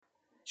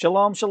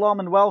Shalom,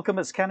 shalom, and welcome.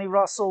 It's Kenny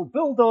Russell,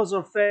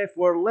 Bulldozer Faith.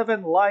 We're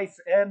living life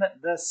in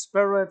the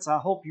Spirit. I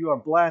hope you are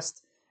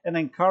blessed and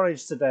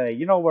encouraged today.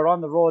 You know, we're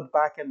on the road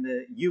back in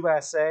the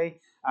USA,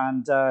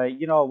 and,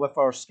 with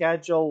our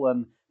schedule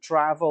and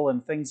travel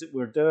and things that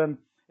we're doing,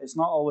 it's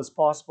not always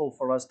possible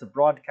for us to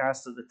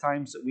broadcast at the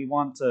times that we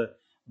want to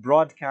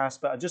broadcast.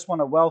 But I just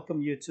want to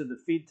welcome you to the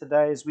feed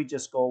today as we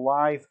just go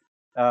live.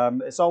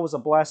 It's always a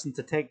blessing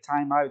to take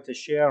time out to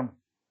share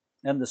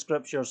in the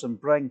scriptures and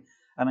bring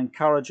an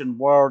encouraging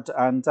word.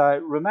 And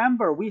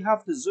remember, we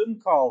have the Zoom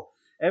call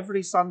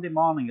every Sunday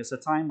morning. It's a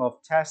time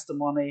of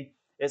testimony.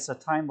 It's a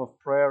time of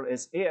prayer.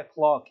 It's 8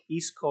 o'clock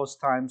East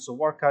Coast time. So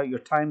work out your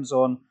time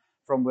zone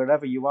from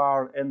wherever you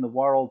are in the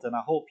world. And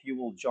I hope you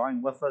will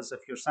join with us.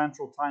 If your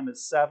central time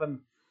is 7,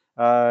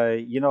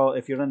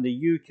 if you're in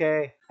the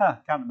UK,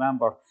 can't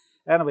remember.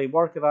 Anyway,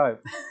 work it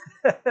out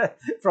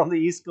from the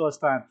East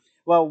Coast time.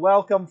 Well,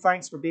 welcome.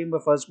 Thanks for being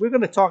with us. We're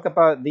going to talk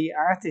about the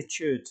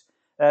attitude,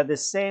 the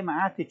same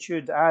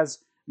attitude as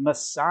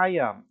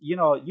Messiah. You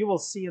know, you will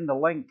see in the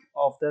link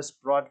of this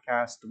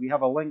broadcast, we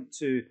have a link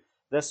to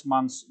this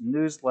month's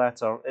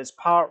newsletter. It's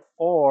part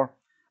 4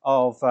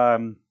 of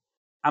I'm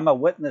a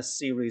Witness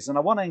series. And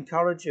I want to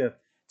encourage you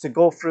to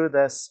go through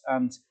this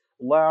and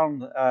learn,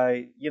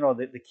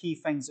 the key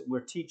things that we're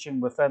teaching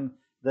within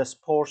this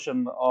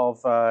portion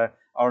of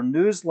our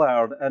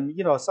newsletter. And,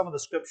 some of the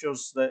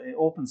scriptures that it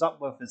opens up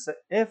with is that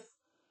if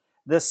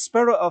the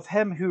spirit of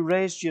him who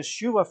raised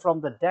Yeshua from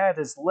the dead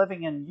is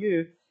living in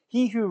you,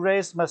 he who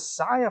raised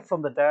Messiah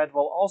from the dead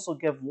will also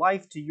give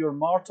life to your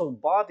mortal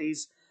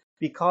bodies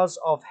because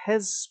of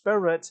his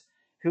spirit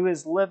who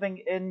is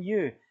living in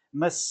you.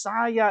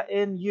 Messiah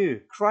in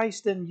you,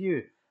 Christ in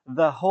you,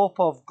 the hope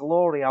of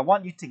glory. I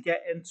want you to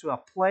get into a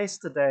place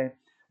today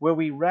where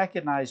we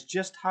recognize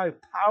just how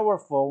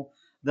powerful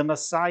the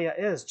Messiah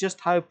is, just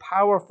how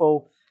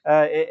powerful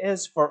it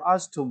is for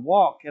us to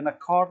walk in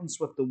accordance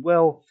with the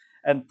will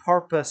and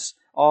purpose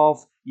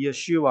of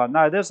Yeshua.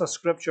 Now, there's a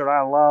scripture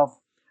I love,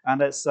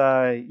 and it's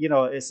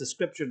a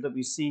scripture that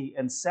we see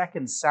in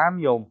 2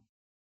 Samuel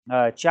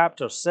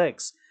chapter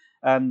 6.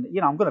 And,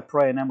 I'm going to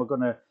pray and then we're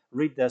going to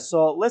read this.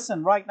 So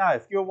listen right now,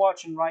 if you're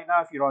watching right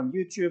now, if you're on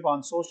YouTube,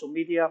 on social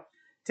media,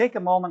 take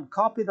a moment,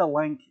 copy the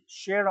link,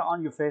 share it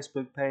on your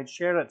Facebook page,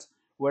 share it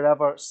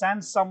wherever,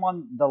 send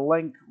someone the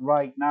link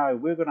right now.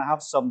 We're going to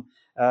have some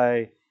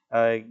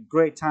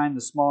great time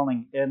this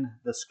morning in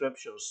the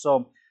scriptures.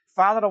 So,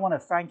 Father, I want to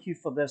thank you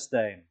for this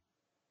day.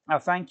 I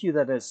thank you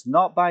that it's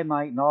not by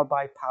might nor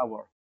by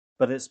power,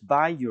 but it's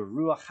by your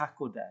Ruach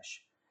HaKodesh.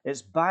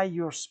 It's by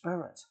your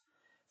Spirit.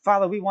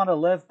 Father, we want to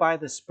live by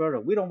the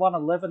Spirit. We don't want to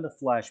live in the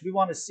flesh. We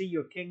want to see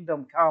your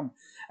kingdom come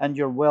and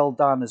your will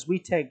done. As we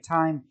take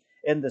time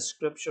in the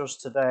scriptures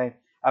today,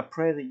 I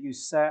pray that you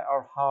set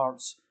our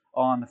hearts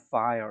on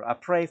fire. I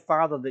pray,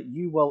 Father, that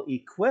you will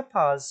equip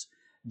us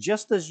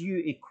just as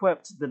you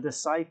equipped the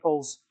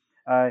disciples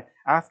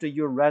after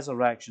your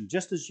resurrection,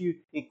 just as you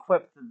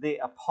equipped the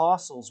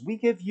apostles. We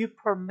give you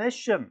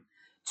permission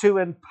to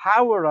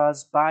empower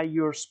us by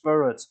your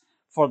Spirit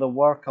for the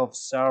work of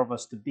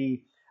service to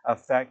be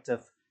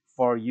effective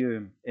for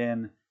you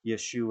in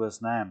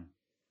Yeshua's name.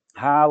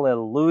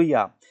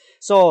 Hallelujah.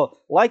 So,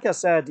 like I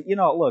said,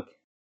 look,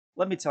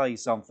 let me tell you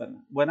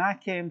something. When I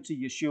came to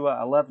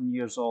Yeshua 11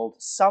 years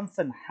old,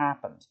 something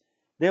happened.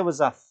 There was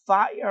a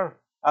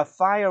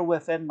fire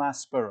within my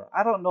spirit.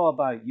 I don't know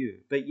about you,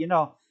 but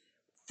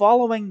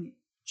following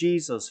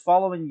Jesus,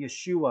 following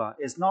Yeshua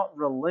is not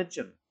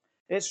religion.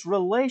 It's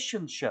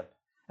relationship.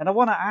 And I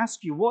want to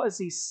ask you, what is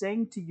he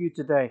saying to you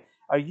today?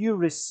 Are you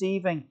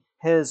receiving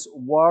his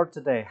word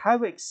today?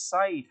 How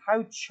excited,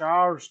 how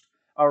charged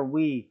are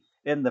we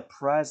in the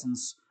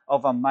presence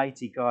of a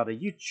mighty God? Are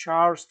you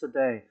charged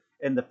today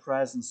in the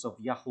presence of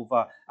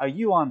Yahuwah? Are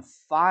you on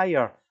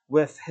fire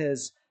with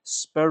his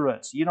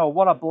spirit?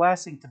 What a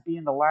blessing to be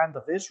in the land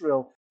of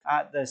Israel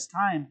at this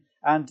time.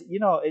 And,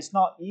 it's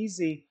not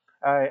easy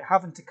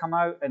having to come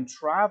out and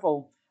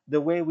travel the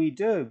way we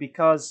do,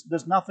 because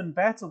there's nothing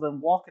better than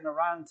walking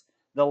around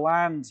the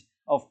land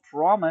of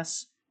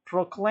promise,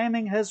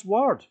 proclaiming his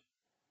word,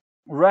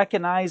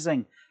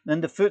 recognizing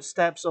in the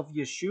footsteps of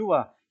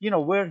Yeshua,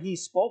 where he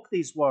spoke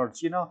these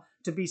words,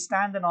 to be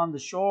standing on the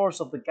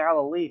shores of the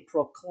Galilee,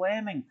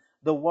 proclaiming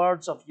the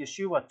words of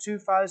Yeshua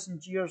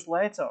 2,000 years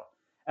later.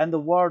 And the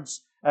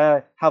words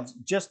have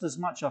just as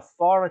much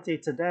authority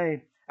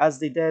today as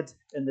they did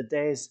in the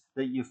days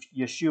that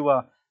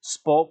Yeshua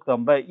spoke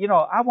them. But,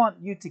 I want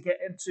you to get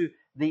into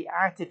the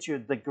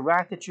attitude, the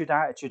gratitude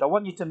attitude. I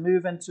want you to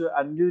move into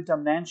a new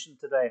dimension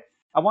today.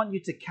 I want you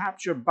to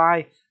capture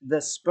by the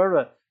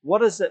Spirit.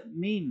 What does it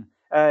mean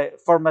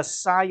for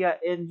Messiah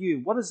in you?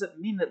 What does it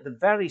mean that the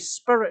very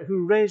Spirit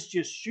who raised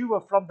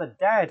Yeshua from the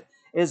dead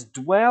is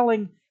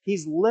dwelling,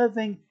 he's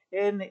living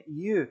in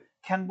you?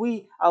 Can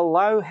we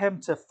allow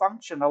him to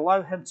function,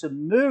 allow him to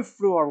move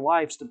through our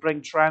lives to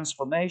bring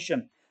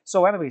transformation?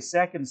 So anyway,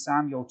 2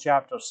 Samuel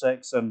chapter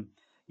 6, and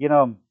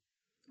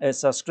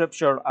it's a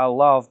scripture I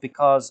love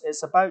because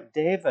it's about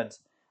David,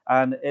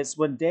 and it's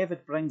when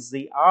David brings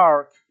the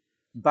ark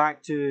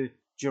back to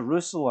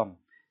Jerusalem.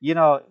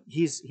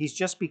 he's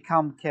just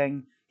become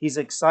king. He's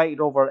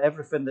excited over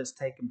everything that's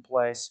taken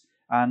place.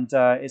 And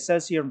it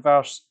says here in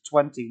verse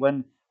 20,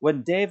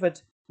 when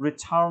David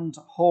returned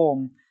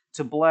home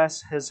to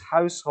bless his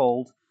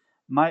household,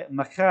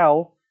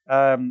 Michal,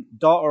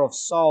 daughter of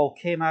Saul,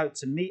 came out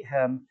to meet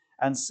him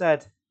and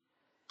said,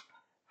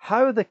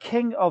 "How the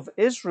king of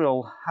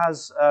Israel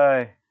has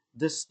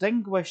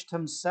distinguished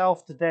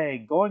himself today,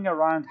 going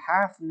around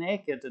half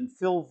naked in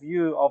full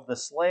view of the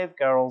slave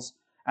girls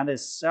and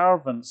his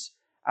servants,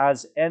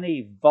 as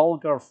any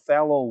vulgar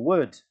fellow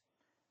would."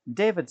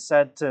 David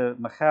said to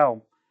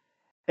Michal,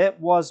 "It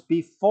was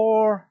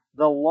before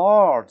the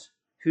Lord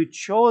who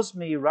chose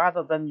me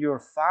rather than your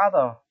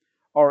father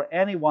or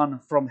anyone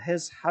from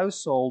his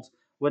household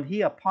when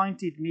he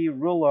appointed me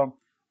ruler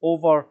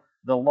over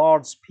the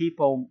Lord's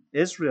people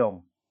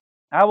Israel.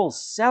 I will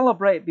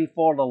celebrate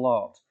before the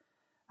Lord.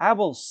 I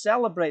will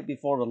celebrate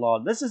before the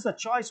Lord." This is a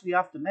choice we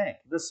have to make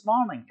this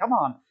morning. Come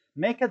on,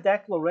 make a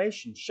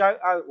declaration, shout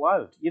out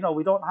loud.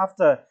 We don't have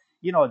to,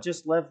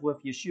 just live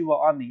with Yeshua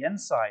on the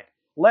inside.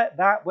 Let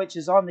that which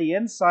is on the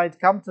inside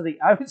come to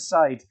the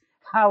outside.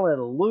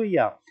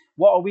 Hallelujah.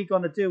 What are we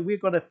going to do? We're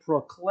going to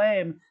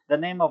proclaim the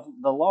name of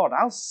the Lord.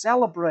 I'll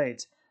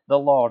celebrate the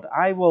Lord.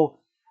 I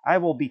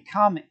will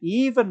become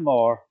even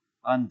more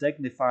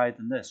undignified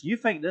than this. You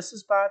think this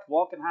is bad?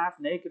 Walking half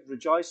naked,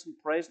 rejoicing,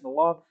 praising the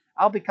Lord?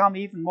 I'll become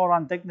even more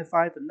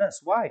undignified than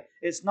this. Why?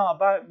 It's not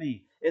about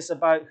me. It's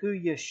about who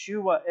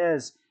Yeshua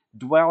is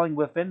dwelling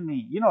within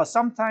me.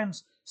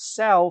 Sometimes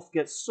self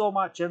gets so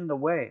much in the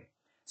way.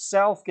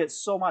 Self gets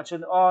so much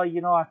in,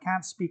 I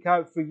can't speak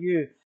out for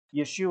you,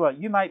 Yeshua.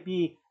 You might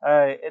be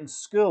in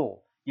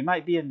school. You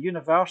might be in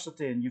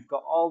university and you've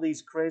got all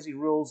these crazy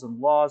rules and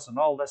laws and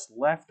all this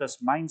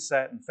leftist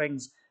mindset and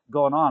things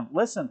going on.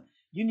 Listen,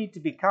 you need to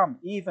become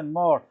even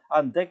more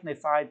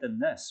undignified than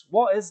this.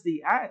 What is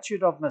the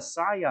attitude of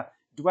Messiah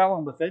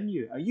dwelling within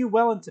you? Are you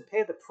willing to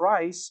pay the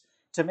price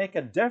to make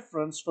a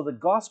difference for the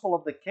gospel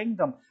of the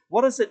kingdom?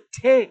 What does it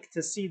take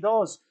to see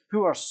those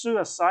who are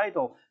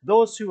suicidal,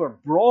 those who are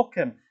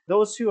broken,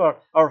 those who are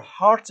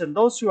hurting,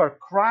 those who are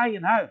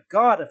crying out,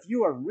 "God, if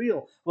you are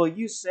real, will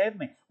you save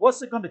me?"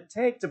 What's it going to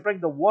take to bring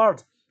the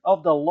word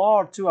of the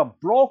Lord to a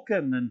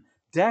broken and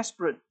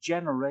desperate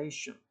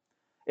generation?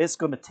 It's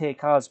going to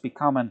take us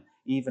becoming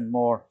even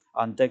more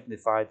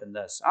undignified than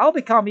this. I'll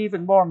become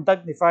even more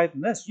undignified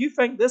than this. You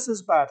think this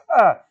is bad?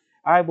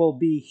 I will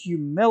be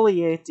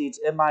humiliated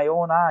in my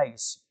own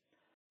eyes.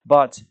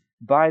 But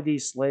by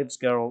these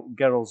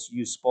girls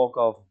you spoke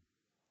of,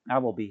 I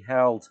will be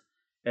held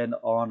in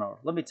honor.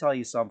 Let me tell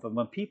you something.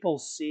 When people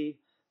see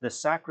the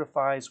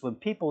sacrifice, when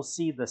people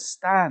see the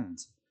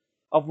stand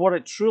of what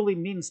it truly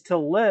means to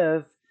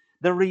live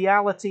the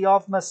reality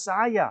of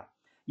Messiah,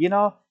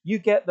 you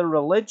get the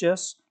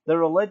religious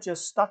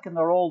stuck in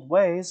their old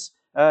ways,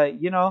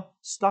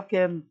 stuck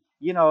in,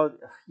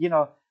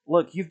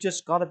 look, you've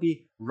just got to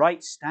be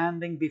right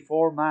standing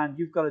before man.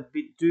 You've got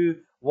to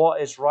do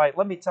what is right.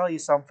 Let me tell you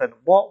something.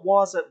 What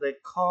was it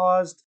that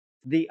caused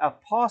the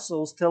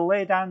apostles to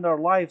lay down their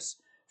lives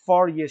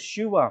for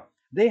Yeshua?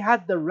 They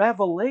had the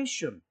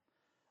revelation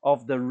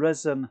of the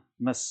risen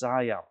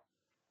Messiah.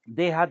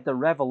 They had the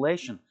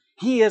revelation.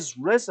 He is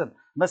risen.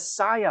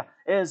 Messiah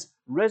is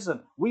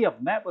risen. We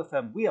have met with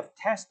him. We have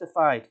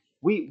testified.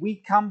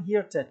 We come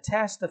here to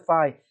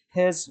testify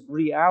his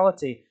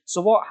reality.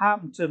 So what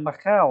happened to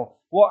Michal?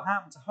 What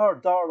happened to her,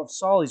 daughter of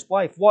Saul, his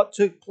wife? What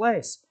took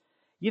place?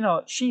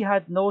 She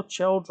had no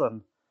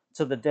children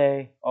to the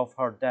day of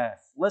her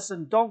death.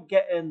 Listen, don't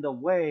get in the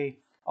way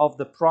of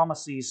the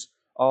promises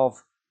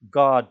of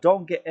God.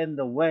 Don't get in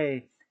the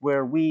way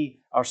where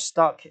we are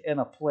stuck in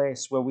a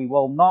place where we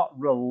will not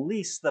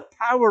release the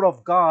power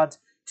of God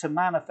to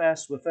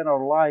manifest within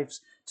our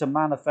lives, to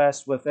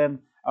manifest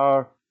within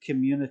our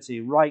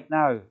community. Right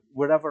now,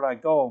 wherever I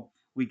go,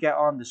 we get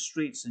on the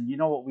streets, and you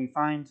know what we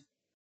find?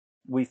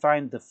 We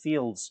find the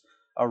fields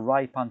are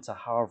ripe unto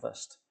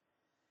harvest.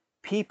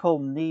 People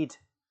need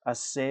a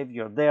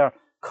Savior. They're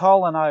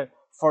calling out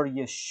for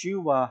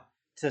Yeshua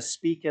to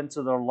speak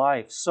into their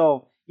life.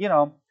 So,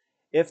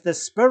 if the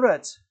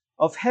Spirit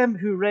of him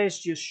who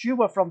raised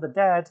Yeshua from the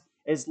dead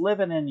is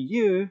living in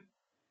you,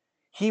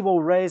 he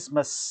will raise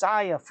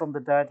Messiah from the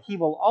dead.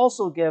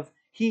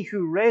 He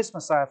who raised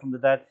Messiah from the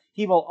dead,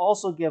 he will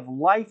also give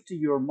life to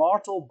your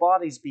mortal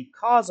bodies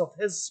because of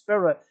his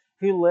Spirit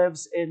who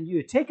lives in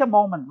you. Take a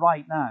moment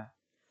right now.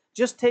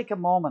 Just take a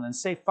moment and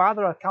say,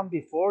 "Father, I come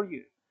before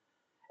you.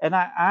 And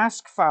I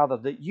ask, Father,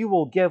 that you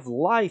will give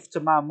life to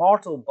my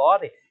mortal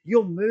body.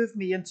 You'll move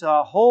me into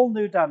a whole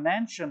new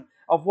dimension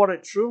of what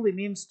it truly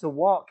means to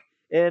walk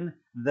in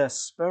the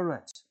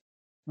Spirit.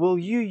 Will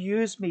you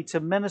use me to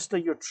minister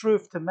your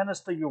truth, to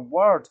minister your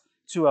word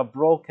to a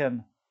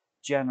broken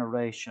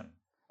generation?"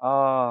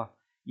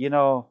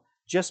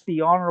 Just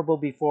be honorable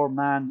before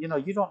man.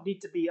 You don't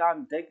need to be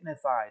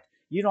undignified.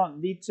 You don't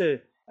need to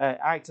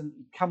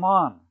come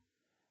on.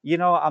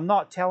 I'm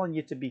not telling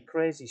you to be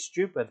crazy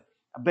stupid,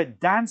 but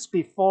dance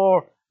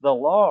before the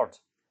Lord.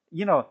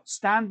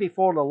 Stand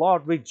before the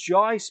Lord.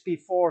 Rejoice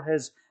before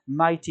his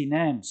mighty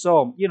name.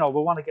 So, we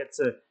want to get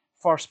to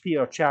 1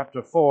 Peter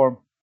chapter 4,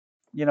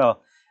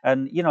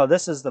 and,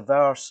 this is the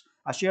verse.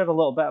 I shared a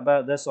little bit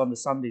about this on the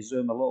Sunday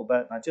Zoom a little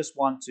bit, and I just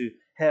want to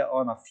hit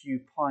on a few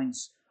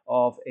points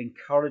of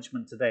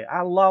encouragement today.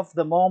 I love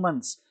the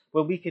moments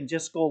where we can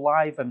just go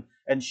live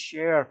and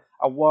share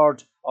a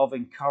word of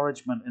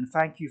encouragement. And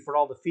thank you for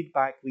all the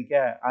feedback we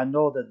get. I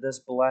know that this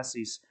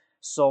blesses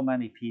so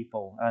many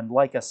people. And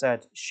like I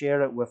said,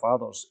 share it with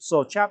others.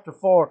 So chapter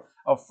 4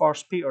 of 1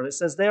 Peter, it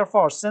says,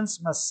 therefore,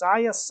 since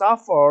Messiah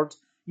suffered,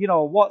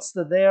 what's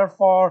the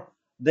therefore?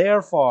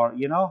 Therefore,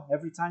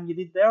 every time you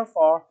read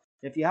therefore,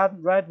 if you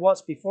hadn't read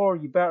what's before,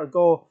 you better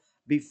go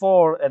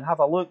before and have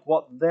a look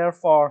what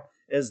therefore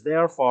is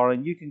there for.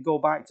 And you can go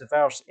back to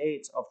verse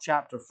 8 of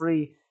chapter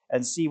 3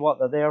 and see what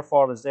the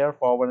therefore is there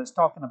for when it's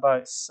talking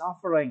about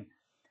suffering,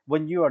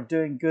 when you are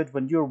doing good,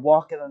 when you're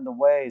walking in the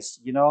ways,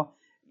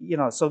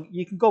 so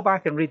you can go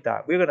back and read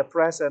that. We're going to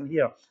press in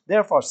here.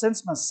 Therefore,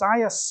 since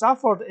Messiah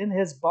suffered in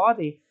his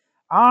body,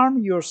 arm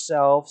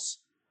yourselves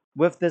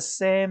with the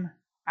same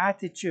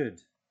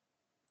attitude.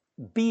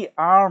 Be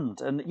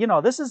armed. And,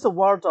 this is the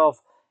word of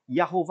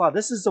Yahovah.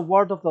 This is the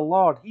word of the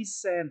Lord. He's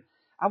saying,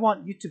 I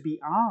want you to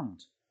be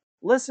armed.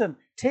 Listen,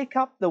 take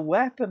up the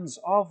weapons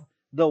of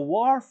the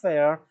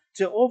warfare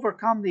to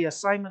overcome the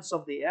assignments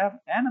of the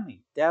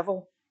enemy.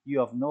 Devil, you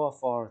have no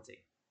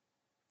authority.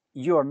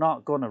 You are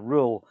not going to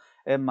rule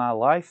in my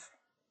life.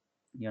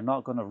 You're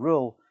not going to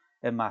rule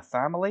in my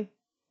family.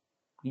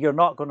 You're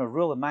not going to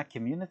rule in my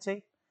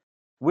community.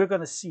 We're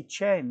going to see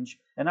change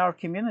in our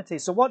community.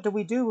 So what do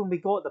we do when we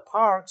go to the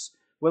parks,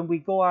 when we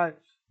go out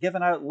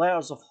giving out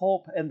letters of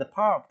hope in the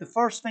park? The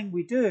first thing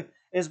we do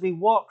is we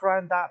walk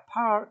around that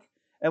park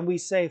and we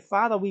say,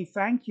 Father, we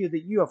thank you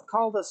that you have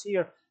called us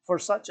here for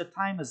such a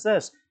time as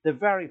this. The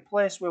very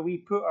place where we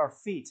put our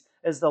feet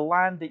is the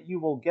land that you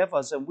will give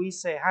us. And we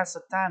say,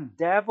 Hasatan,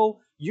 devil,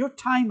 your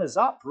time is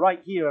up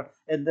right here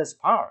in this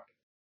park.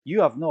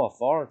 You have no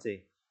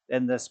authority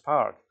in this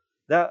park.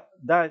 That's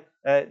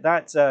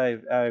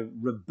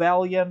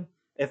rebellion,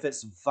 if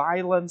it's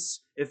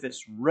violence, if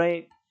it's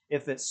rape,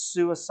 if it's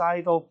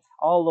suicidal,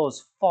 all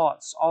those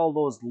thoughts, all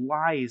those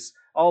lies,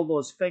 all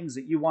those things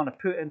that you want to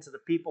put into the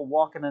people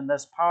walking in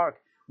this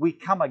park, we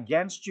come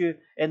against you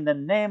in the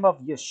name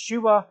of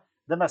Yeshua,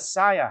 the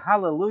Messiah.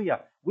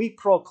 Hallelujah. We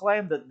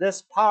proclaim that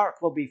this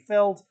park will be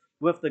filled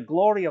with the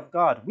glory of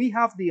God. We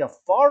have the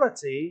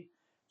authority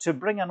to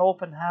bring an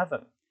open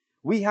heaven.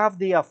 We have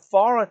the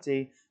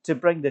authority to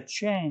bring the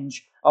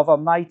change of a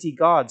mighty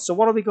God. So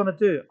what are we going to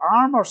do?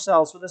 Arm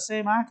ourselves with the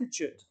same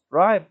attitude,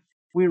 right?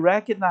 We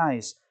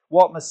recognize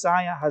what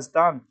Messiah has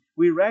done.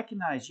 We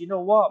recognize, you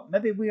know what?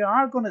 Maybe we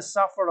are going to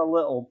suffer a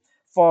little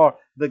for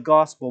the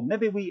gospel.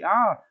 Maybe we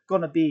are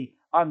going to be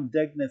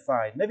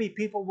undignified. Maybe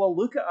people will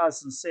look at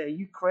us and say, are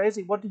you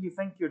crazy? What do you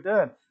think you're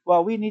doing?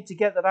 Well, we need to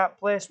get to that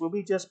place where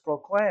we just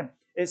proclaim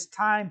it's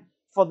time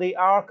for the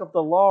ark of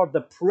the Lord,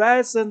 the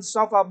presence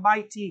of a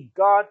mighty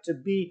God to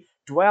be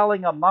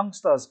dwelling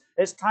amongst us.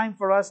 It's time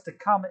for us to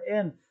come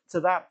in to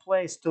that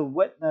place to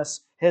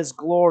witness his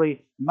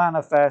glory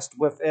manifest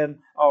within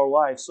our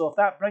lives. So if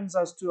that brings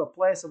us to a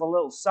place of a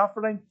little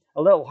suffering,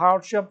 a little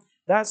hardship,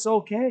 that's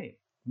okay.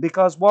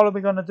 Because what are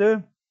we going to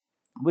do?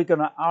 We're going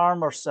to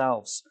arm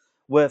ourselves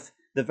with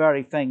the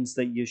very things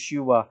that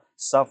Yeshua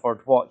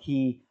suffered, what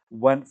he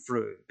went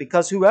through.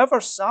 Because whoever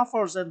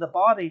suffers in the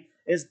body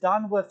is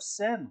done with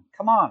sin.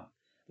 Come on,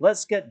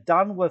 let's get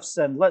done with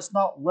sin. Let's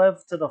not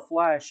live to the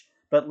flesh,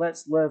 but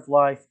let's live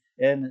life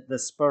in the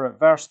Spirit.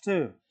 Verse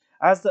 2,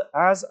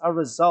 as a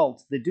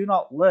result, they do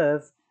not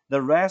live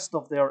the rest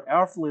of their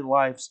earthly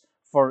lives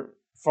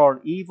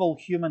for evil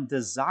human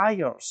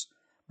desires,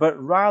 but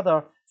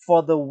rather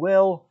for the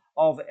will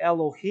of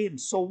Elohim.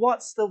 So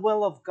what's the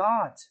will of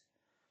God?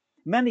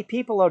 Many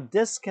people are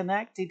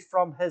disconnected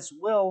from his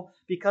will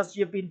because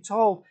you've been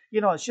told,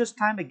 it's just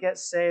time to get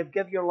saved.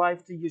 Give your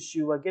life to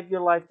Yeshua. Give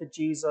your life to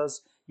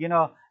Jesus,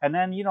 and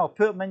then,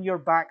 put him in your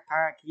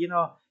backpack.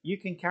 You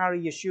can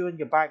carry Yeshua in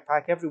your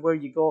backpack everywhere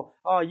you go.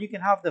 Oh, you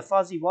can have the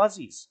fuzzy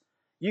wuzzies.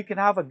 You can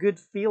have a good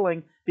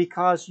feeling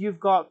because you've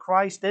got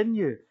Christ in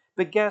you.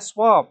 But guess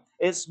what?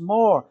 It's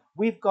more.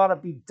 We've got to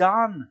be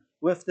done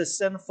with the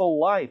sinful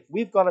life.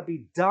 We've got to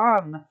be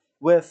done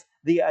with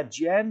the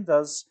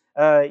agendas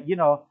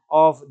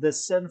of the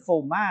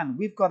sinful man.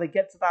 We've got to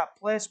get to that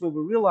place where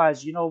we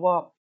realize, you know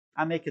what?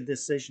 I make a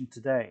decision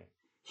today.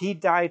 He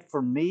died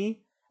for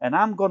me, and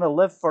I'm going to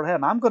live for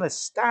him. I'm going to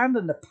stand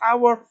in the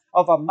power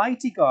of a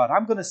mighty God.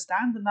 I'm going to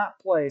stand in that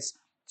place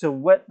to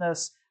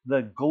witness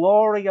the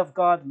glory of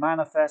God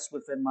manifest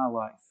within my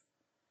life.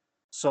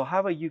 So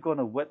how are you going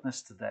to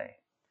witness today?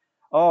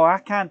 Oh, I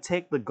can't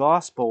take the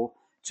gospel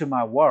to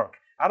my work.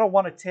 I don't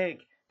want to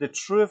take the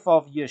truth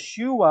of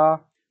Yeshua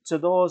to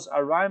those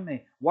around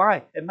me.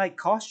 Why? It might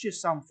cost you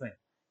something.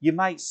 You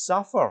might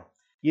suffer.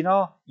 You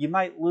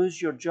might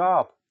lose your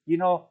job.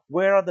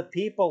 Where are the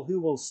people who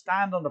will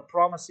stand on the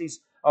promises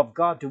of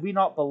God? Do we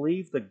not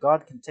believe that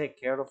God can take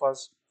care of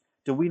us?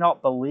 Do we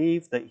not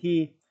believe that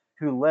he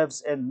who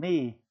lives in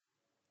me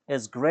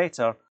is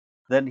greater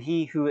than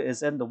he who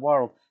is in the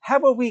world? How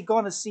are we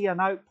going to see an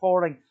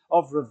outpouring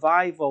of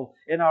revival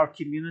in our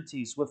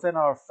communities, within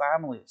our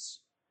families?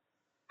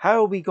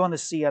 How are we going to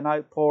see an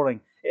outpouring?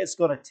 It's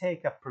going to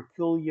take a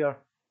peculiar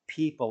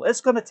people.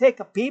 It's going to take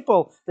a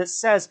people that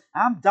says,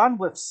 I'm done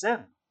with sin.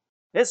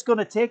 It's going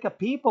to take a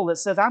people that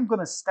says, I'm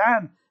going to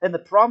stand in the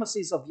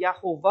promises of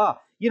Yahovah.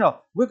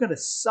 We're going to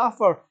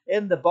suffer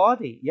in the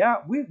body. Yeah,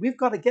 we've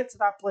got to get to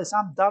that place.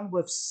 I'm done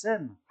with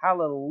sin.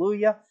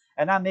 Hallelujah.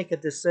 And I make a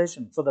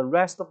decision for the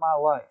rest of my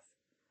life.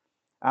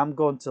 I'm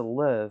going to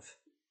live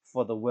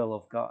for the will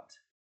of God.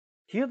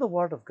 Hear the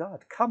word of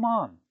God. Come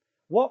on.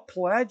 What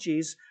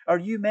pledges are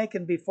you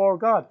making before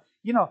God?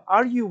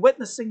 Are you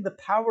witnessing the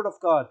power of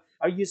God?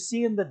 Are you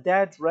seeing the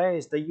dead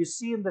raised? Are you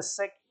seeing the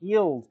sick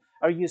healed?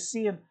 Are you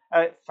seeing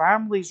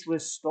families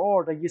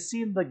restored? Are you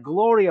seeing the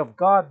glory of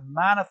God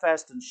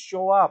manifest and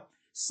show up?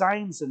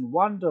 Signs and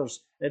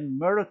wonders and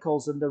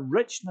miracles and the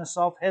richness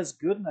of His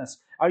goodness.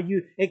 Are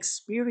you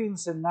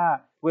experiencing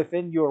that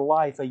within your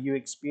life? Are you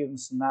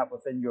experiencing that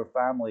within your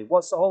family?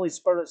 What's the Holy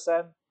Spirit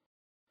saying?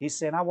 He's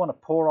saying, I want to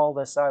pour all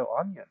this out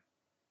on you.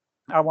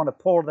 I want to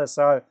pour this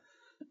out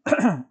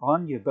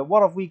on you. But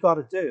what have we got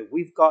to do?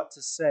 We've got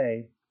to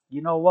say,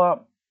 you know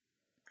what?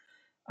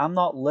 I'm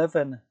not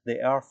living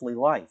the earthly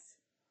life.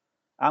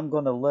 I'm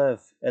going to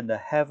live in the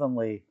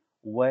heavenly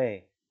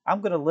way.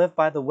 I'm going to live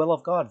by the will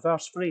of God.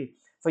 Verse 3,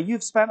 for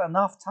you've spent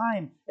enough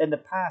time in the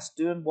past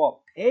doing what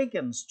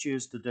pagans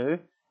choose to do,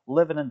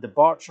 living in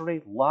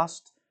debauchery,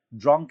 lust,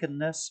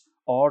 drunkenness,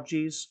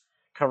 orgies,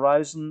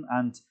 carousing,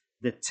 and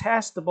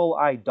detestable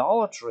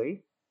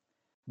idolatry.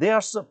 They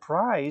are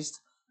surprised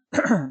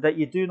that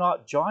you do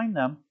not join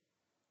them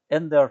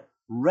in their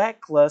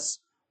reckless,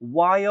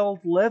 wild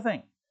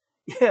living.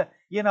 Yeah,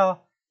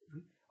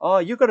 oh,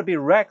 you're going to be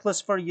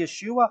reckless for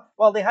Yeshua?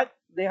 Well, they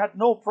had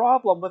no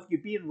problem with you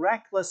being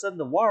reckless in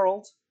the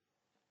world.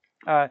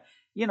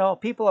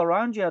 People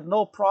around you had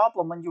no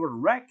problem when you were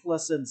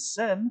reckless in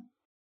sin.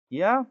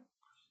 Yeah,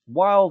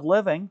 wild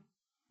living.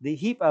 They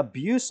heap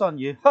abuse on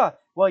you.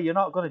 Well, you're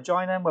not going to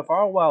join in with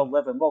our wild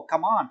living. Well,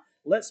 come on.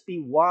 Let's be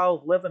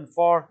wild living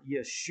for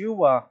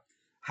Yeshua.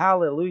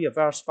 Hallelujah.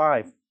 Verse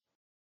 5.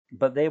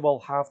 But they will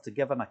have to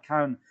give an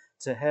account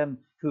to Him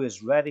who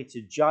is ready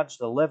to judge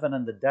the living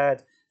and the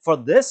dead. For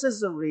this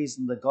is the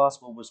reason the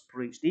gospel was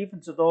preached,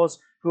 even to those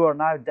who are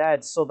now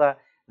dead, so that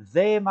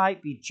they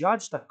might be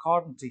judged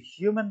according to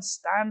human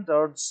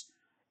standards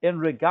in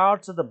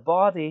regard to the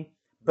body,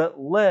 but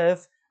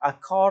live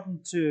according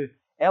to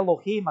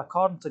Elohim,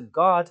 according to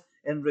God,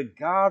 in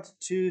regard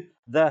to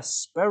the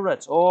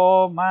Spirit.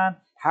 Oh man,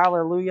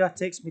 hallelujah.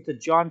 Takes me to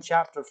John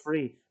chapter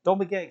 3. Don't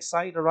we get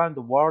excited around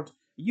the word? Are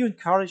you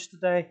encouraged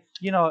today?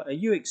 Are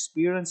you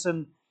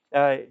experiencing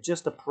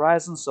just the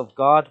presence of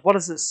God? What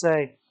does it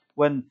say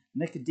when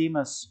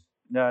Nicodemus,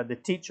 the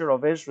teacher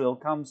of Israel,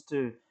 comes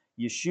to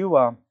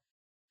Yeshua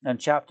in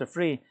chapter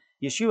 3?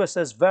 Yeshua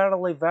says,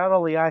 verily,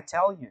 verily, I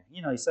tell you.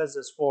 He says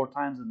this 4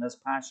 times in this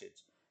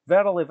passage.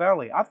 Verily,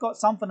 verily, I've got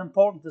something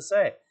important to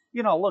say.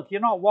 Look,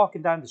 you're not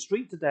walking down the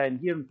street today and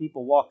hearing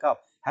people walk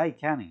up. Hey,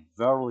 Kenny,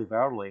 verily,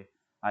 verily,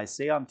 I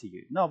say unto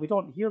you. No, we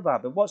don't hear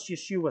that. But what's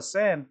Yeshua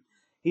saying?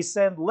 He's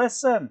saying,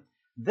 listen,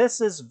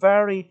 this is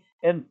very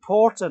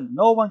important.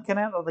 No one can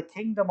enter the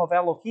kingdom of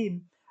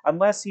Elohim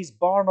unless he's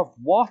born of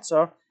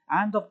water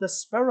and of the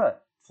Spirit.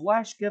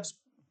 Flesh gives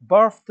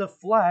birth to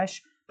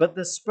flesh, but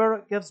the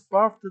Spirit gives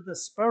birth to the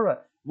Spirit.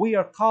 We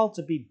are called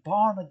to be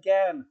born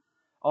again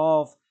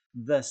of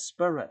the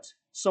Spirit.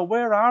 So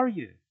where are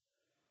you?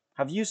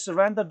 Have you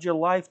surrendered your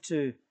life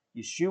to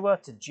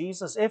Yeshua, to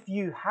Jesus? If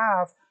you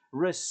have,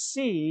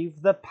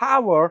 receive the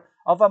power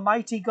of a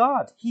mighty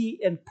God. He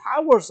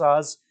empowers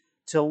us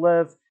to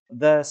live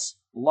this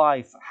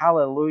life.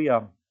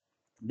 Hallelujah.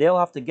 They'll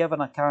have to give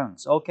an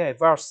account. Okay,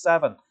 verse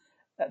 7.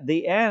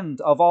 The end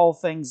of all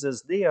things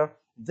is there.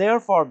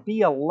 Therefore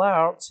be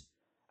alert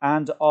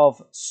and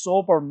of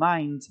sober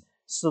mind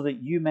so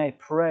that you may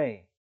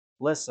pray.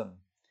 Listen,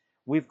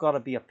 we've got to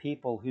be a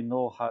people who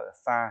know how to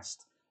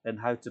fast and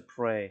how to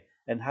pray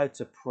and how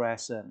to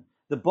press in.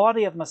 The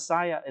body of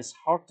Messiah is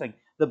hurting.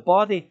 The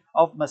body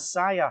of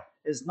Messiah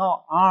is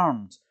not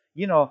armed.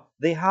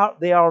 They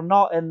are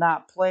not in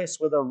that place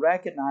where they're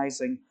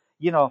recognizing,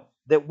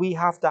 that we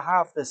have to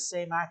have the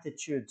same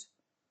attitude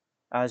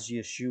as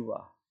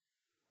Yeshua.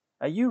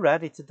 Are you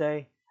ready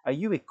today? Are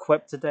you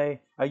equipped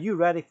today? Are you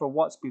ready for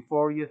what's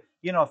before you?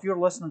 If you're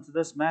listening to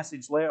this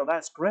message later,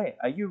 that's great.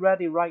 Are you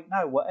ready right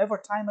now? Whatever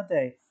time of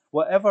day,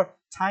 whatever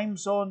time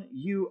zone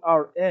you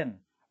are in,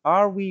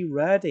 are we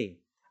ready?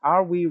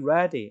 Are we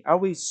ready? Are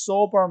we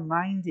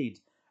sober-minded?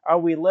 Are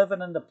we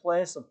living in the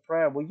place of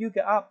prayer? Will you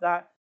get up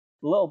that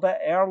little bit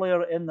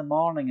earlier in the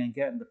morning and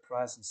get in the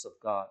presence of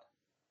God?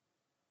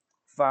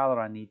 Father,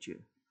 I need you.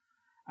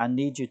 I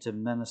need you to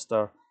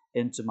minister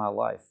into my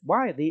life.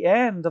 Why? The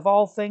end of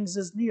all things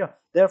is near.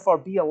 Therefore,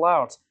 be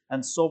alert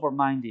and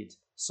sober-minded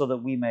so that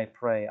we may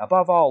pray.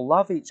 Above all,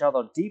 love each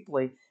other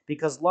deeply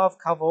because love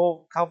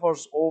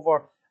covers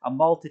over a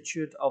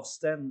multitude of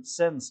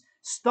sins.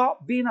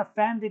 Stop being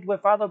offended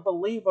with other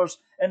believers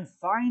and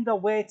find a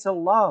way to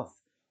love.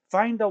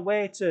 Find a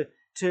way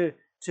to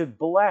to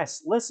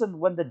bless. Listen,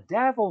 when the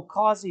devil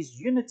causes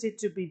unity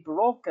to be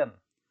broken,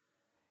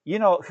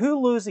 who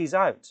loses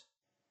out?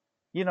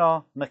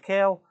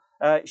 Michal,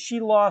 she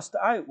lost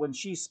out when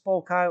she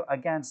spoke out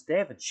against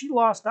David. She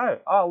lost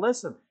out. Oh,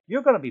 listen,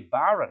 you're going to be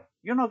barren.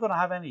 You're not going to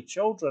have any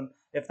children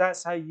if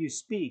that's how you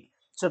speak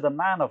to the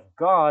man of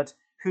God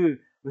who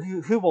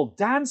will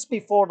dance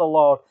before the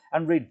Lord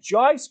and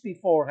rejoice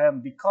before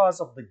him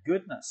because of the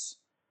goodness.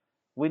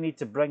 We need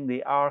to bring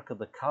the Ark of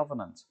the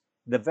Covenant,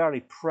 the very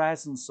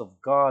presence of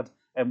God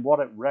and what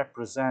it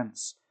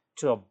represents,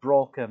 to a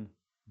broken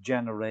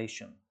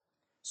generation.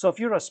 So if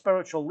you're a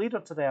spiritual leader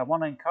today, I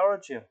want to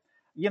encourage you.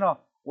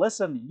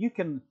 Listen, you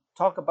can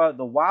talk about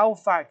the wow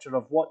factor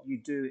of what you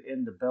do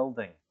in the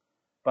building,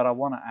 but I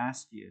want to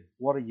ask you,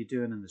 what are you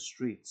doing in the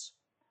streets?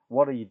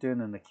 What are you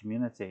doing in the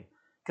community?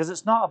 Because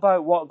it's not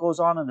about what goes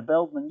on in the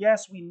building. And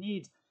yes, we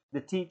need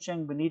the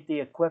teaching, we need the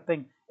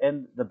equipping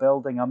in the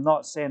building. I'm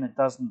not saying it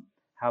doesn't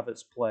have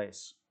its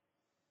place,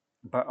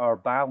 but our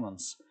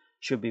balance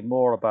should be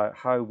more about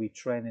how we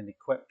train and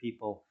equip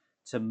people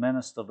to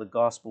minister the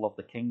gospel of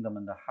the kingdom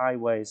in the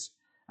highways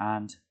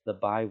and the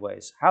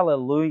byways.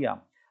 Hallelujah.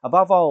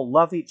 Above all,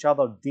 love each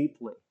other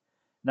deeply.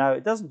 Now,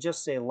 it doesn't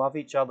just say love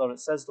each other, it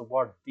says the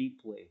word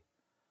deeply.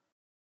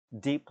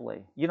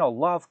 Deeply.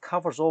 Love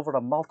covers over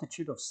a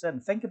multitude of sin.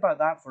 Think about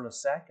that for a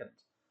second.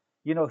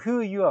 Who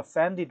are you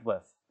offended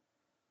with?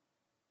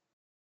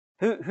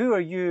 Who are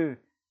you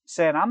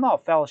saying, I'm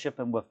not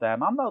fellowshipping with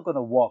them, I'm not going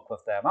to walk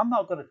with them, I'm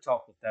not going to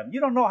talk with them. You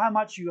don't know how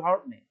much you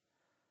hurt me.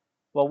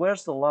 Well,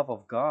 where's the love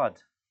of God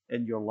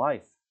in your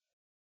life?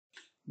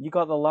 You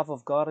got the love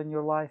of God in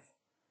your life?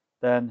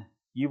 Then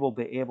you will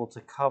be able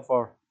to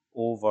cover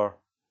over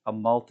a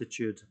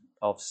multitude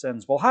of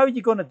sins. Well, how are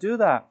you going to do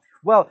that?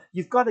 Well,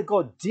 you've got to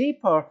go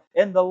deeper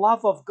in the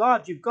love of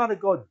God. You've got to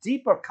go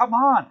deeper. Come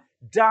on,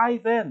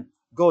 dive in.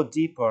 Go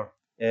deeper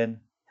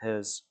in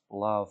his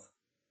love.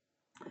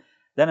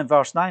 Then in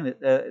verse 9,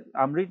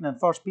 I'm reading in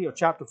 1 Peter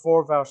chapter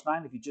 4, verse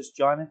 9, if you just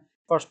join in.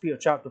 1 Peter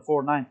chapter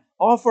 4, 9.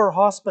 Offer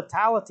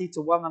hospitality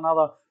to one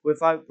another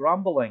without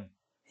grumbling.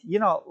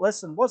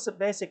 Listen, what's it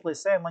basically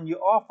saying? When you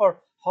offer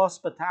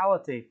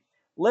hospitality,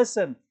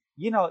 listen,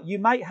 you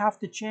might have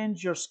to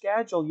change your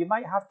schedule. You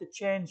might have to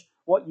change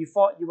what you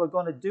thought you were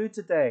going to do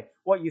today,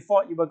 what you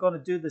thought you were going to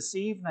do this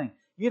evening.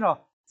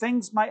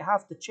 Things might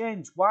have to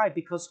change. Why?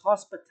 Because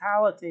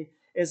hospitality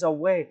is a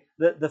way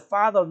that the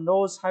Father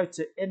knows how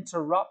to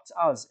interrupt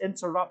us,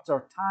 interrupt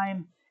our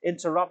time,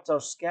 interrupt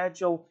our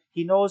schedule.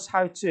 He knows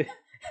how to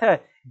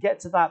get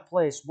to that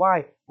place.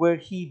 Why? Where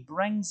he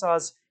brings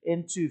us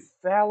into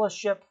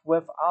fellowship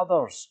with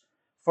others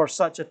for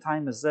such a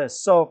time as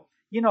this. So,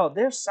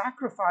 there's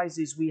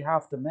sacrifices we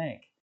have to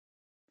make.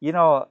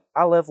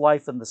 I live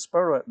life in the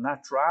Spirit and I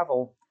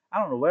travel. I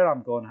don't know where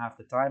I'm going half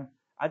the time.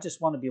 I just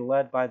want to be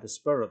led by the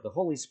Spirit. The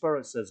Holy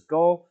Spirit says,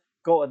 go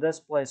to this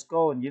place,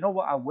 go. And you know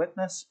what I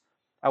witness?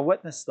 I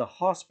witness the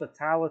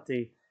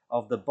hospitality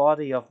of the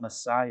body of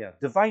Messiah.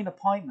 Divine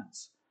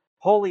appointments,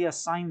 holy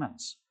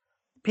assignments,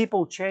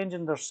 people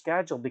changing their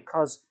schedule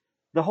because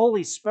the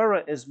Holy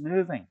Spirit is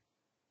moving.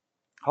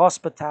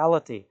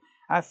 Hospitality.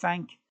 I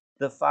thank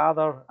the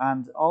Father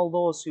and all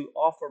those who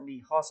offer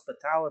me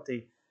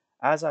hospitality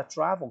as I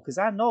travel, because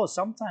I know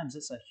sometimes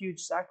it's a huge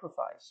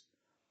sacrifice.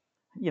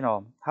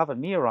 Having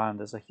me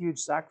around is a huge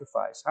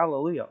sacrifice.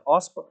 Hallelujah.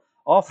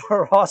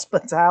 Offer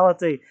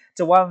hospitality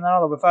to one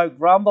another without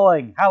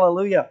grumbling.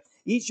 Hallelujah.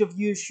 Each of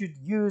you should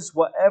use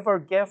whatever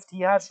gift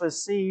he has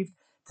received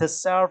to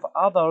serve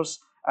others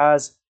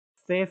as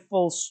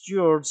faithful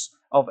stewards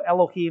of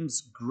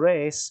Elohim's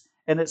grace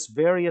in its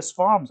various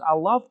forms. I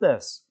love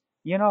this.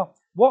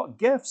 What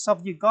gifts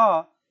have you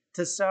got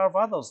to serve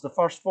others? The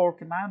first 4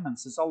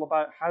 commandments is all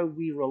about how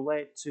we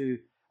relate to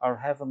our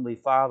Heavenly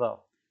Father.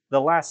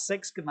 The last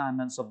 6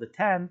 commandments of the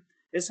 10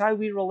 is how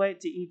we relate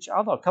to each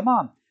other. Come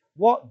on,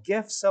 what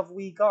gifts have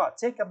we got?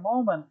 Take a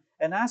moment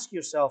and ask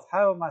yourself,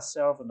 how am I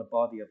serving the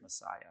body of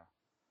Messiah?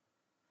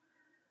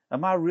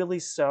 Am I really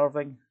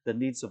serving the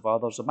needs of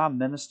others? Am I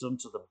ministering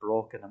to the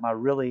broken? Am I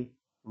really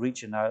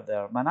reaching out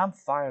there? Man, I'm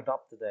fired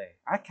up today.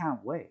 I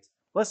can't wait.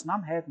 Listen,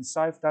 I'm heading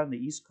south down the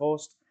East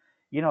Coast.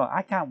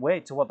 I can't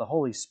wait to what the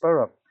Holy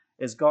Spirit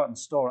has got in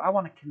store. I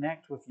want to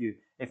connect with you.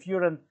 If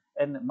you're in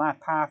my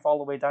path all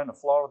the way down to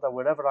Florida,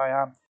 wherever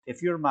I am,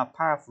 if you're in my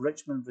path,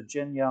 Richmond,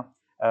 Virginia,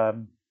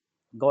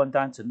 going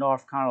down to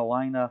North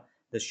Carolina,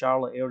 the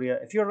Charlotte area,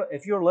 if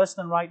you're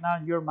listening right now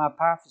and you're in my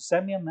path,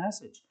 send me a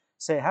message.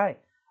 Say, hey,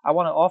 I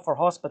want to offer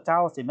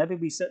hospitality. Maybe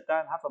we sit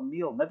down and have a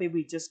meal. Maybe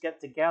we just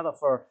get together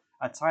for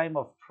a time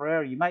of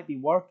prayer. You might be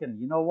working.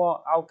 You know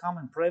what? I'll come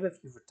and pray with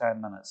you for 10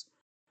 minutes.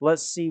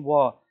 Let's see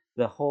what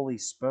the Holy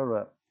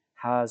Spirit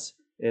has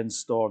in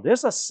store.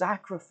 There's a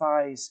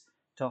sacrifice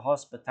to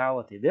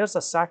hospitality. There's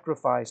a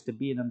sacrifice to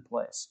being in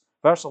place.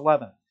 Verse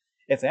 11,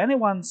 if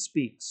anyone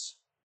speaks,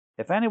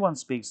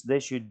 they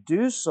should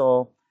do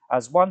so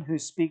as one who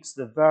speaks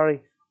the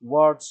very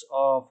words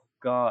of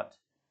God.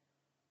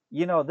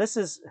 This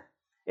is,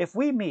 if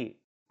we meet,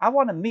 I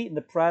want to meet in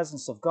the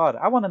presence of God.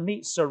 I want to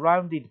meet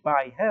surrounded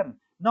by him,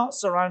 not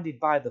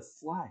surrounded by the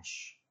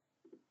flesh.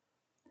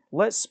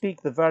 Let's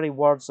speak the very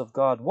words of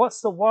God.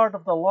 What's the word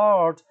of the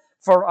Lord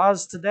for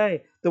us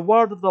today? The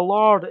word of the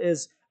Lord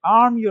is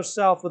arm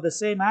yourself with the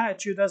same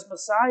attitude as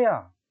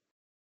Messiah.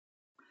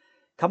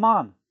 Come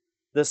on.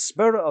 The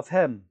Spirit of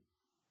Him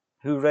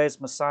who raised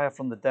Messiah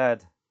from the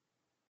dead,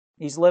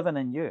 He's living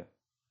in you.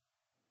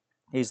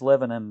 He's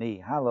living in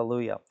me.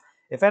 Hallelujah.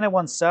 If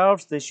anyone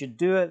serves, they should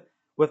do it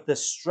with the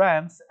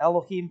strength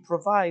Elohim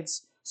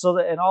provides, so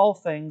that in all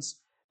things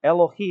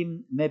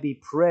Elohim may be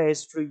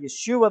praised through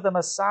Yeshua the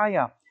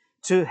Messiah.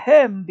 To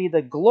Him be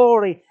the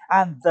glory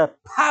and the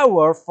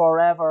power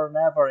forever and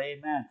ever.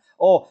 Amen.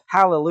 Oh,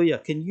 hallelujah.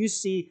 Can you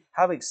see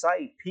how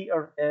excited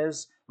Peter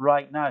is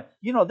right now?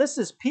 You know, this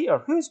is Peter.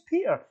 Who's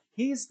Peter?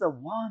 He's the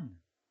one.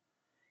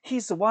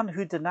 He's the one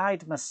who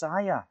denied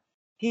Messiah.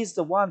 He's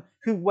the one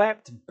who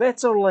wept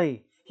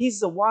bitterly. He's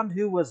the one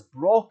who was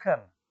broken.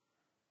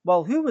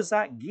 Well, who was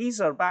that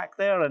geezer back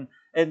there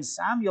in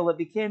Samuel that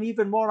became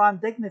even more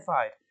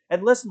undignified?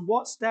 And listen,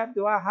 what step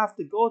do I have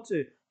to go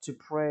to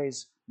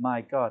praise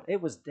my God?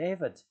 It was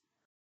David.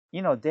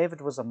 You know,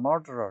 David was a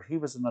murderer. He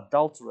was an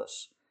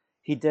adulteress.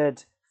 He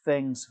did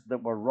things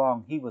that were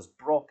wrong. He was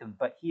broken,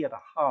 but he had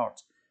a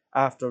heart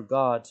after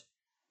God.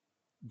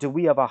 Do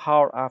we have a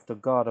heart after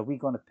God? Are we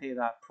going to pay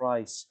that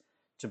price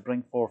to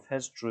bring forth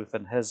His truth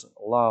and His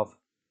love?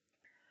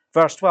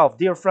 Verse 12,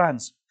 dear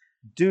friends,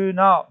 do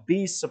not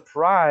be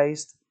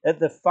surprised at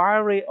the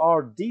fiery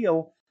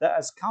ordeal that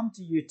has come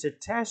to you to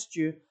test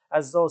you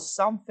as though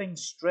something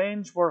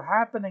strange were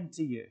happening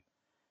to you.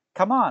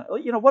 Come on,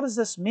 you know, what does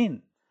this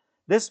mean?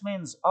 This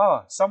means,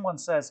 someone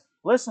says,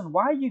 listen,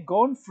 why are you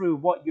going through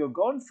what you're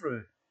going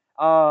through?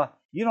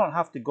 You don't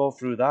have to go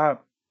through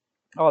that.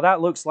 Oh,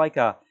 that looks like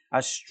a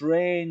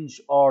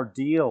strange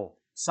ordeal.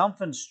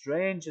 Something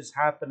strange is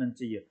happening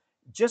to you.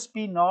 Just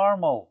be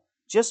normal.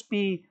 Just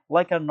be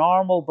like a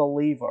normal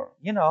believer,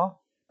 you know.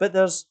 But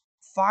there's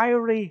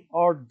fiery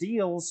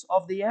ordeals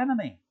of the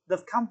enemy.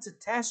 They've come to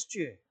test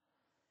you.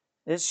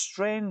 It's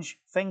strange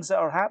things that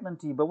are happening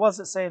to you. But what does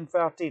it say in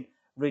 13?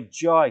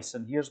 Rejoice.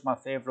 And here's my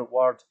favorite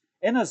word.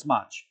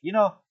 Inasmuch. You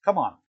know, come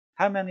on.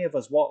 How many of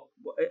us, what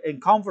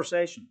in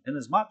conversation,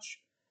 inasmuch?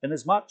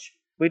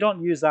 We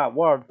don't use that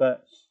word,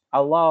 but I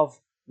love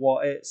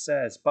what it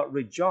says. But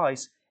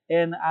rejoice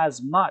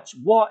inasmuch.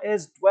 What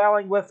is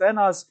dwelling within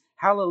us?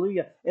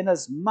 Hallelujah.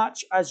 Inasmuch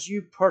as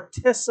you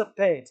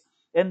participate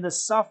in the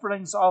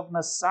sufferings of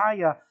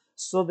Messiah,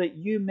 so that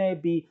you may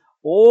be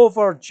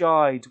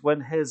overjoyed when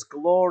His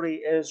glory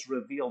is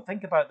revealed.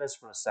 Think about this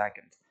for a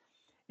second.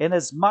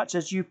 Inasmuch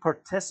as you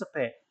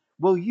participate,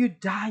 will you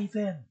dive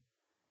in?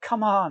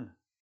 Come on.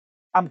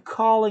 I'm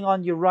calling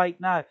on you right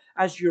now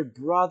as your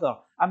brother.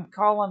 I'm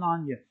calling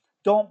on you.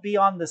 Don't be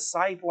on the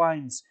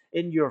sidelines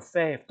in your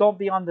faith. Don't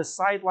be on the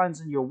sidelines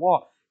in your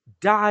walk.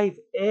 Dive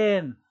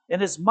in.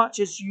 Inasmuch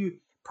as you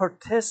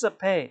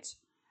participate,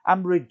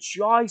 I'm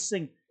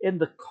rejoicing in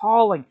the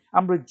calling.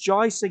 I'm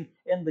rejoicing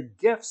in the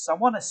gifts. I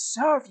want to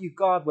serve you,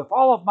 God, with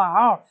all of my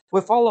heart,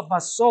 with all of my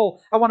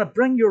soul. I want to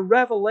bring your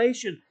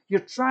revelation,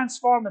 your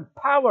transforming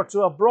power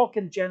to a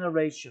broken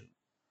generation.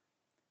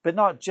 But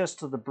not just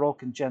to the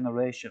broken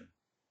generation.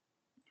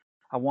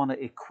 I want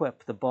to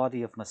equip the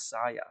body of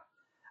Messiah.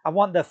 I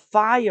want the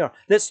fire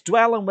that's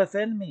dwelling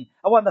within me.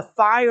 I want the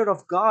fire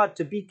of God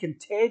to be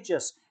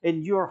contagious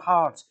in your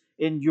heart,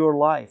 in your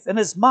life.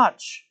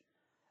 Inasmuch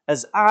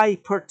as I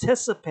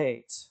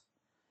participate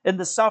in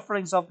the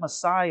sufferings of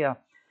Messiah,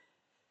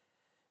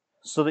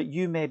 so that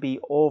you may be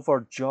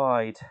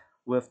overjoyed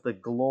with the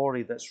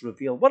glory that's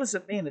revealed. What does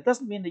it mean? It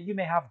doesn't mean that you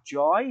may have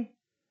joy.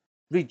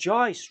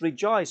 Rejoice,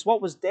 rejoice.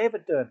 What was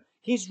David doing?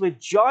 He's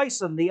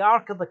rejoicing. The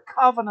Ark of the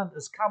Covenant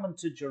is coming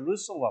to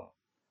Jerusalem.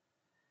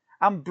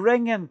 I'm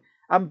bringing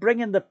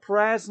the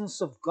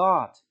presence of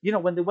God. You know,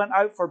 when they went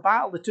out for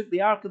battle, they took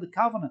the Ark of the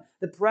Covenant,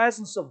 the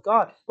presence of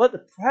God. Let the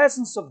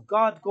presence of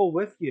God go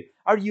with you.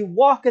 Are you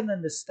walking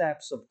in the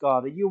steps of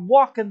God? Are you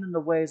walking in the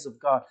ways of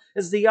God?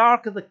 Is the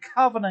Ark of the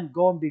Covenant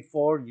going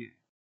before you?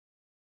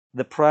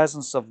 The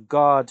presence of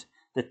God,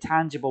 the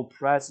tangible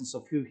presence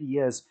of who He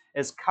is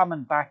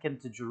coming back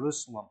into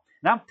Jerusalem.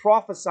 And I'm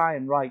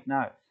prophesying right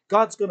now.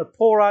 God's going to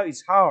pour out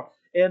His heart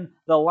in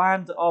the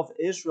land of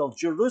Israel.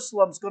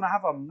 Jerusalem's going to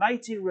have a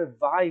mighty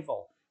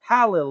revival.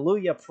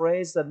 Hallelujah.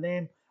 Praise the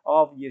name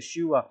of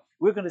Yeshua.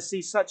 We're going to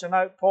see such an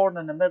outpouring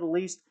in the Middle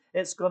East.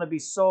 It's going to be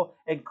so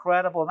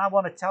incredible. And I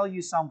want to tell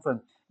you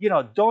something. You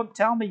know, don't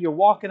tell me you're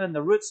walking in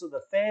the roots of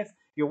the faith.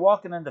 You're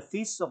walking in the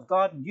feasts of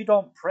God and you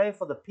don't pray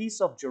for the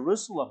peace of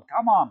Jerusalem.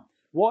 Come on.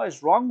 What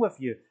is wrong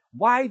with you?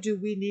 Why do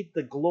we need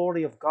the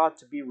glory of God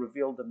to be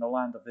revealed in the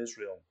land of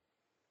Israel?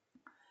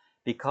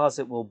 Because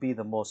it will be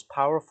the most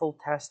powerful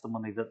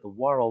testimony that the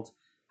world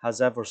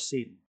has ever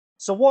seen.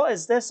 So what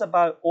is this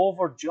about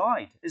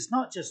overjoyed? It's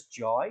not just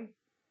joy.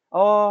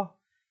 Oh,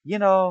 you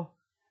know,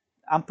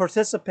 I'm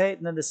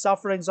participating in the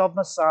sufferings of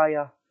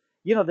Messiah.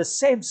 You know, the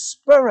same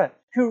Spirit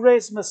who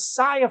raised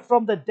Messiah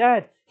from the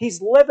dead,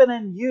 He's living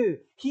in you.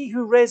 He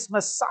who raised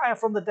Messiah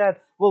from the dead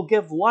will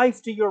give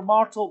life to your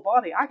mortal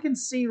body. I can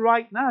see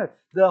right now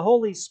the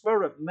Holy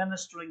Spirit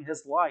ministering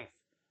His life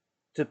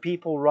to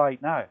people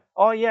right now.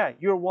 Oh yeah,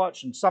 you're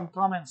watching. Some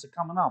comments are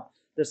coming up.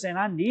 They're saying,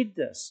 I need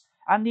this.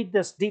 I need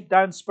this deep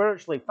down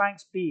spiritually.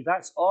 Thanks be.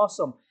 That's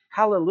awesome.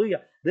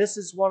 Hallelujah. This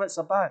is what it's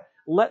about.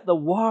 Let the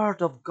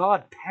word of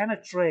God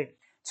penetrate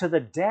to the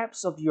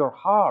depths of your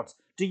heart.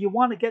 Do you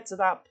want to get to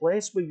that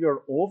place where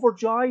you're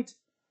overjoyed?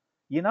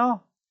 You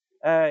know,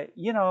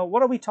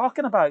 what are we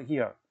talking about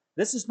here?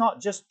 This is not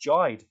just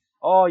joyed.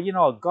 Oh,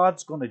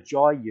 God's going to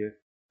joy you.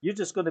 You're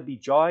just going to be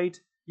joyed.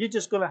 You're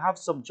just going to have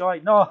some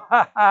joy. No,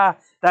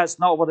 that's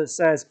not what it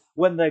says.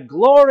 When the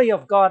glory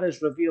of God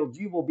is revealed,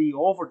 you will be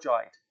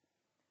overjoyed.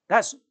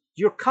 That's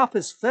your cup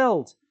is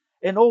filled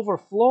and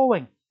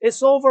overflowing.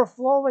 It's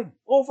overflowing,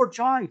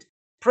 overjoyed.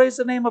 Praise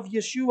the name of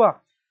Yeshua.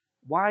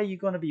 Why are you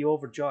going to be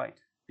overjoyed?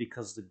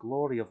 Because the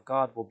glory of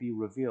God will be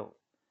revealed.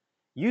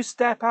 You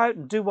step out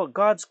and do what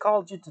God's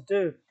called you to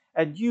do,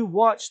 and you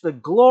watch the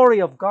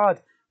glory of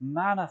God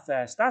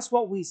manifest. That's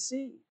what we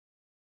see.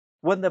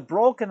 When the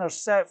broken are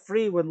set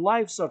free, when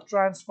lives are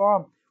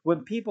transformed,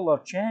 when people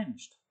are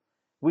changed,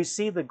 we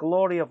see the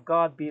glory of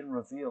God being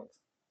revealed.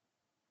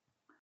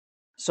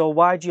 So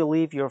why do you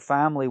leave your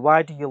family?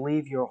 Why do you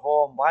leave your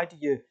home? Why do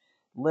you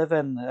live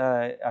in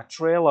a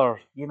trailer?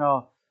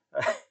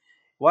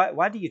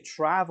 Why do you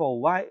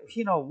travel? Why,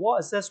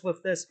 what is this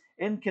with this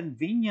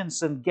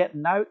inconvenience and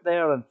getting out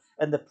there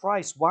and the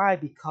price? Why?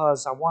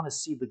 Because I want to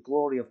see the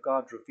glory of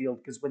God revealed.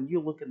 Because when you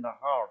look in the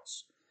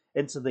hearts,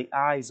 into the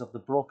eyes of the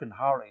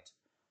brokenhearted,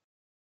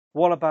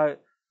 what about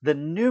the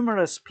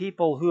numerous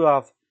people who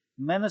have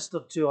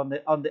ministered to on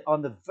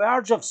the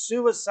verge of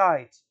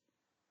suicide,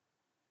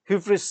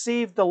 who've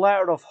received the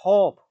letter of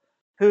hope,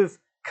 who've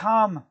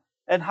come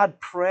and had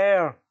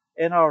prayer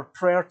in our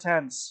prayer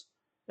tents,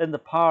 in the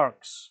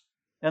parks,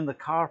 in the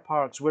car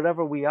parks,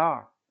 wherever we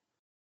are?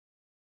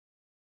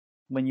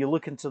 When you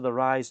look into their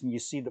eyes and you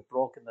see the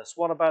brokenness.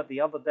 What about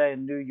the other day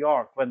in New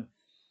York when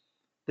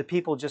the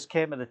people just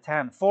came in the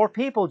tent? 4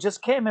 people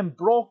just came and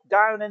broke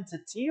down into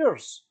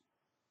tears.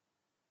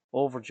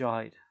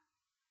 Overjoyed.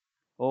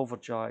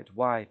 Overjoyed.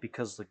 Why?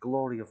 Because the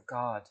glory of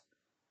God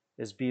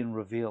is being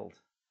revealed.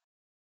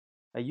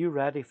 Are you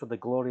ready for the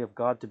glory of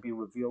God to be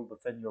revealed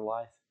within your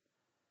life?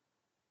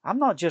 I'm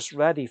not just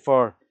ready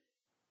for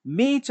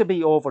me to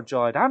be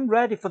overjoyed. I'm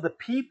ready for the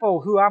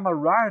people who I'm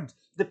around,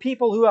 the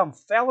people who I'm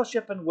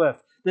fellowshipping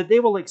with, that they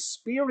will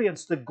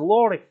experience the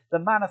glory, the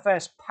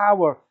manifest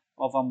power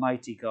of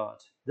Almighty God.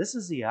 This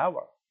is the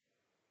hour.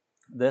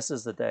 This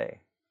is the day.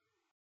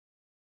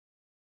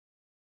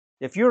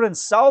 If you're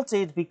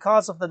insulted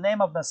because of the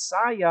name of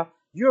Messiah,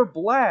 you're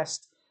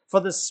blessed, for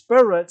the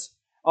Spirit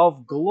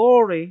of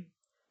glory,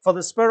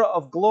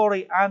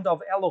 and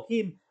of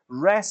Elohim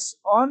rests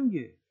on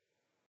you.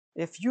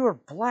 If you're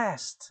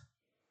blessed,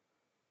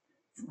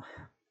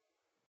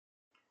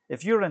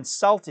 if you're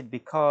insulted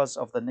because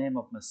of the name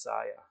of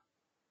Messiah,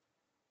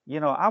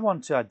 I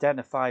want to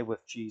identify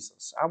with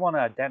Jesus. I want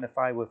to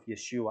identify with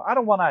Yeshua. I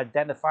don't want to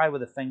identify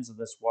with the things of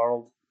this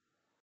world.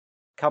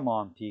 Come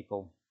on,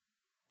 people.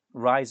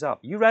 Rise up.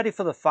 You ready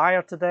for the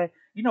fire today?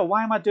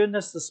 Why am I doing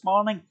this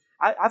morning?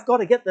 I've got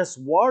to get this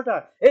word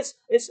out. It's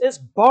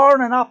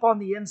burning up on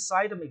the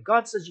inside of me.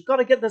 God says, you've got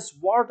to get this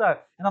word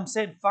out. And I'm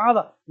saying,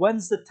 Father,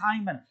 when's the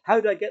timing? How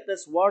do I get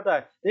this word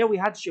out? There we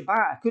had Shabbat.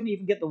 I couldn't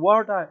even get the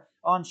word out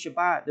on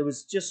Shabbat. There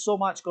was just so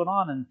much going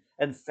on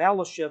in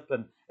fellowship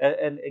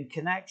and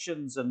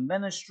connections and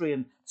ministry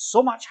and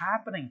so much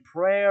happening,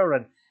 prayer.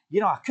 And,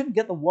 I couldn't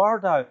get the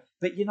word out.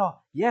 But,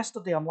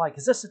 yesterday I'm like,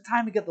 is this the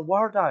time to get the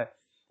word out?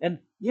 And,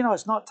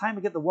 it's not time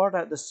to get the word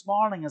out this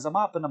morning as I'm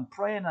up and I'm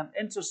praying and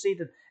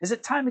interceding. Is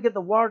it time to get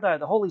the word out?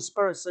 The Holy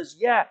Spirit says,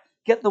 yeah,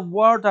 get the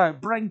word out.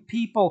 Bring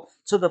people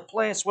to the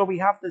place where we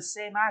have the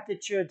same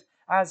attitude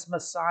as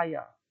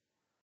Messiah.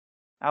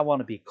 I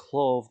want to be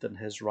clothed in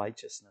His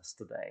righteousness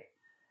today.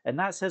 And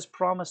that's His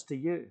promise to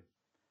you.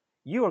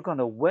 You are going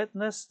to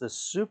witness the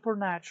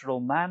supernatural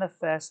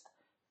manifest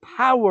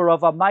power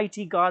of a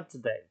mighty God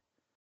today.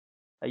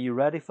 Are you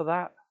ready for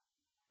that?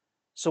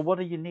 So what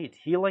do you need?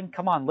 Healing?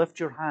 Come on, lift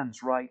your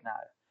hands right now.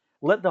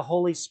 Let the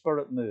Holy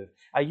Spirit move.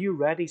 Are you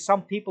ready?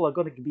 Some people are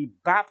going to be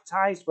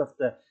baptized with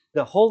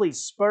the Holy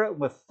Spirit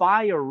with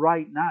fire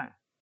right now.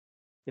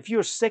 If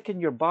you're sick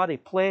in your body,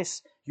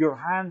 place your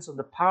hands on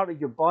the part of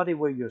your body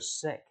where you're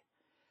sick.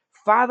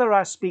 Father,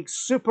 I speak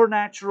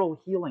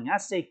supernatural healing. I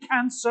say,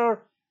 cancer,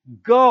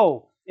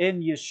 go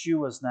in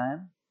Yeshua's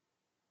name.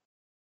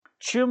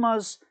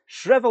 Tumors,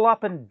 shrivel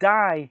up and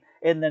die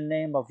in the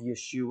name of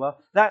Yeshua.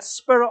 That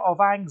spirit of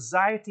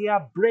anxiety, I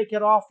break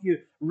it off you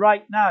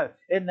right now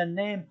in the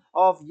name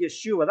of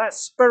Yeshua. That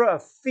spirit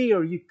of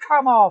fear, you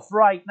come off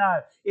right now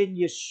in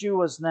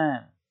Yeshua's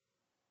name.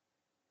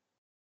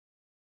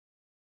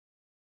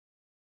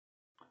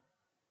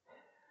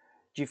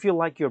 Do you feel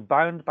like you're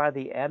bound by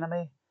the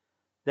enemy?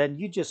 Then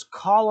you just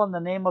call on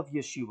the name of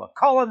Yeshua.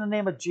 Call on the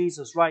name of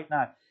Jesus right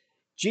now.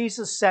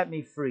 Jesus set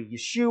me free.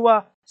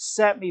 Yeshua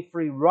set me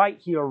free right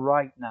here,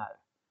 right now.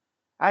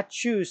 I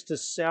choose to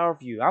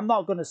serve you. I'm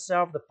not going to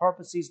serve the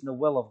purposes and the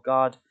will of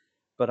God,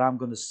 but I'm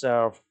going to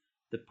serve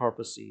the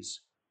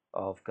purposes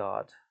of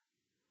God.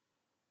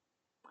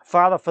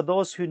 Father, for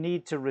those who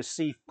need to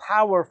receive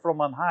power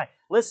from on high.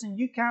 Listen,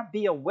 you can't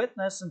be a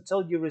witness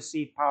until you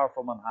receive power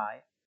from on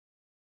high.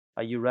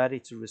 Are you ready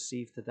to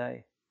receive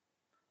today?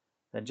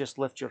 Then just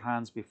lift your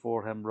hands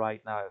before Him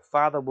right now.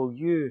 Father, will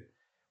you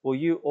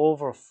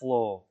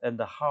overflow in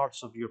the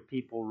hearts of your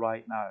people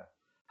right now?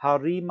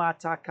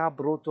 Harimataka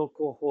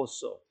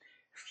brotokohoso.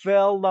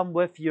 Fill them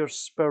with your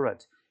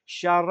Spirit.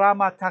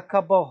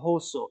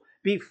 Sharamatakabahoso.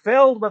 Be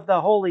filled with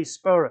the Holy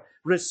Spirit.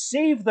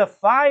 Receive the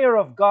fire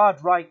of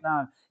God right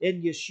now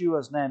in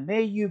Yeshua's name.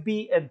 May you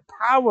be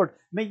empowered.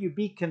 May you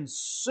be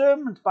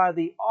consumed by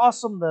the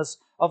awesomeness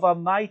of a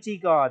mighty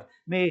God.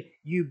 May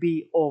you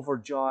be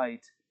overjoyed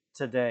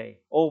today,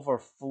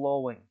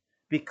 overflowing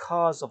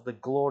because of the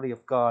glory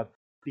of God,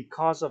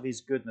 because of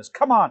His goodness.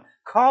 Come on,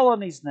 call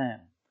on His name.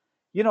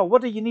 You know,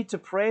 what do you need to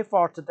pray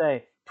for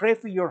today? Pray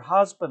for your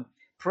husband.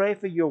 Pray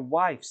for your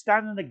wife.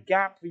 Stand in the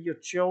gap for your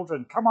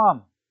children. Come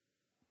on.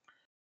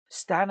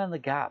 Stand in the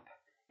gap.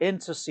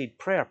 Intercede.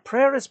 Prayer.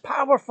 Prayer is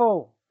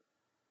powerful.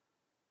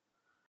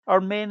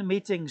 Our main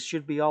meetings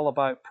should be all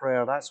about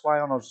prayer. That's why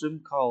on our Zoom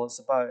call it's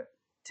about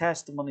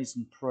testimonies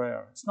and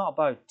prayer. It's not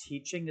about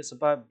teaching. It's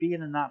about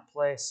being in that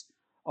place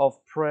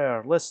of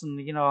prayer. Listen,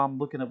 I'm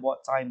looking at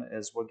what time it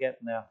is. We're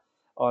getting there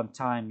on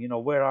time.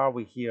 Where are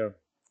we here?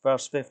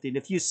 Verse 15.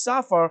 If you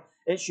suffer,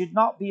 it should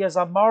not be as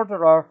a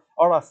murderer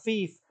or a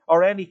thief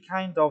or any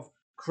kind of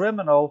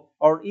criminal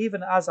or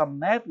even as a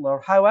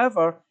meddler.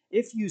 However,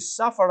 if you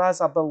suffer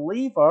as a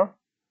believer,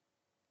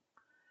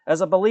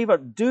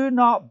 do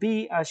not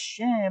be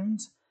ashamed,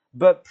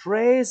 but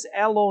praise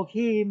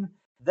Elohim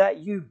that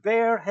you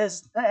bear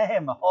His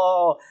name.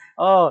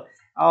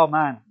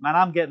 Man,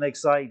 I'm getting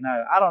excited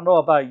now. I don't know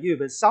about you,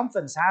 but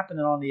something's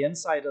happening on the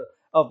inside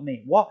of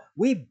me. What?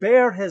 We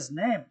bear His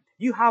name.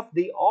 You have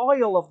the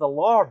oil of the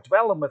Lord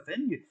dwelling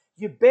within you.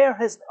 You bear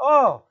His...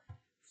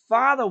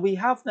 Father, we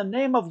have the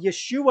name of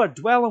Yeshua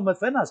dwelling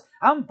within us.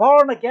 I'm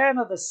born again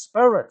of the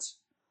Spirit.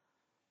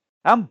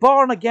 I'm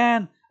born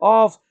again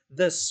of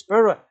the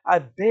Spirit. I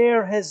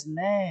bear His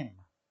name.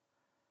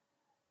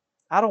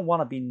 I don't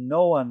want to be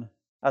known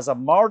as a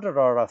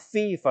murderer, a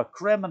thief, a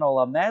criminal,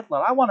 a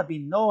meddler. I want to be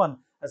known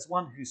as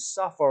one who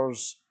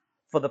suffers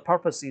for the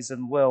purposes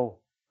and will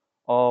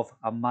of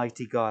a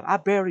mighty God. I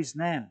bear His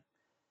name.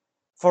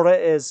 For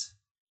it is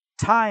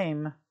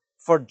time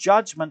for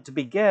judgment to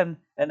begin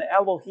in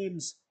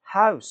Elohim's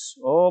house.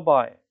 Oh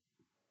boy.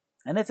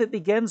 And if it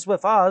begins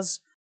with us,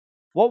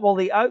 what will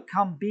the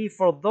outcome be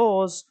for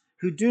those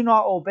who do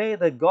not obey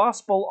the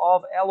gospel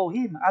of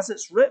Elohim? As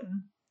it's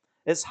written,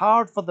 it's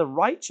hard for the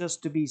righteous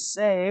to be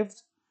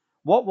saved.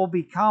 What will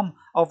become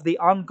of the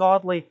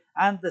ungodly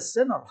and the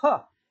sinner?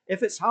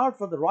 If it's hard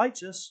for the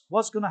righteous,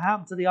 what's going to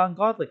happen to the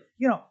ungodly?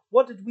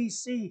 What did we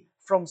see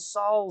from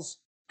Saul's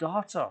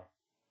daughter?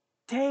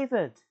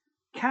 David,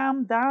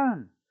 calm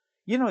down.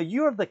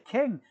 You're the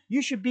king.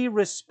 You should be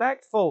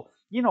respectful.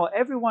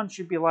 Everyone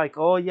should be like,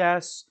 oh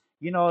yes,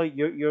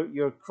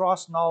 you're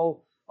crossing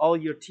all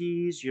your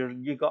T's.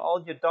 You got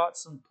all your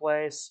dots in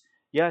place.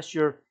 Yes,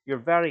 you're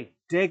very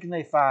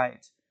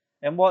dignified.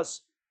 And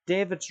what's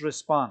David's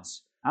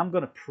response? I'm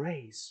going to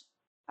praise.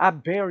 I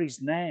bear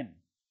His name.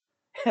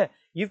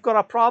 You've got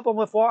a problem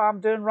with what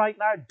I'm doing right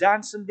now,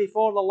 dancing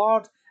before the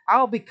Lord.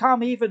 I'll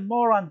become even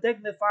more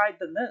undignified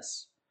than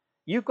this.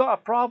 You've got a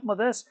problem with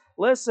this?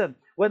 Listen,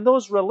 when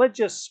those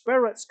religious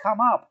spirits come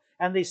up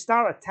and they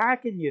start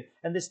attacking you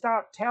and they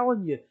start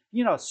telling you,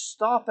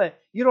 stop it.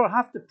 You don't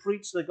have to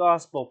preach the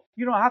gospel.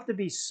 You don't have to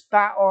be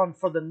spat on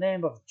for the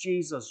name of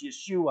Jesus,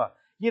 Yeshua.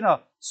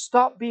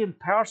 Stop being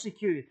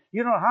persecuted.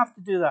 You don't have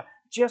to do that.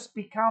 Just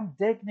become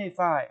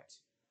dignified.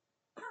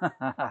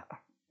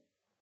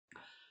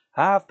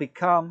 I've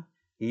become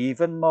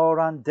even more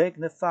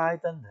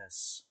undignified than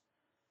this.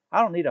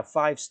 I don't need a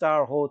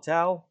 5-star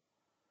hotel.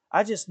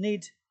 I just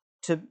need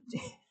to,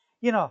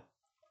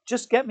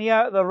 just get me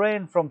out of the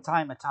rain from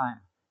time to time.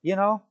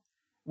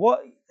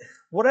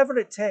 Whatever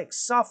it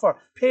takes, suffer,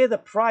 pay the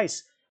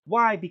price.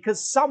 Why?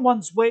 Because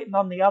someone's waiting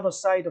on the other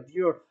side of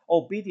your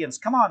obedience.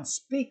 Come on,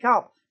 speak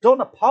up.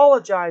 Don't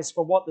apologize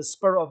for what the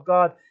Spirit of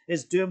God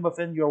is doing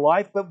within your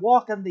life, but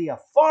walk in the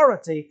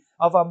authority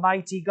of a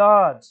mighty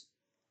God.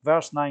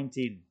 Verse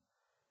 19.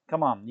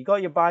 Come on, you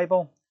got your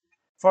Bible?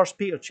 1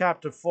 Peter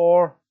chapter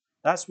 4.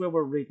 That's where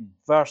we're reading.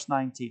 Verse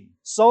 19.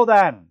 So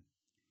then.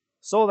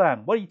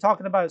 What are you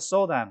talking about,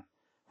 so then?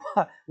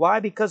 Why?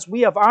 Because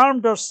we have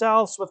armed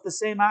ourselves with the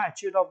same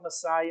attitude of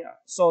Messiah.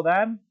 So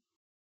then,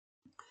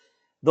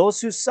 those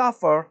who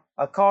suffer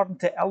according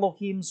to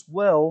Elohim's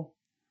will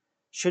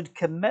should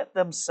commit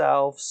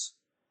themselves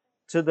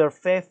to their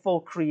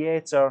faithful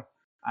Creator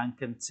and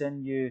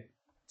continue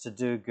to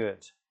do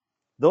good.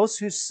 Those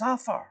who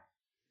suffer.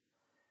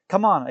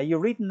 Come on, are you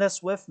reading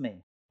this with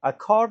me?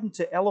 According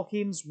to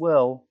Elohim's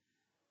will,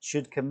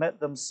 should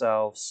commit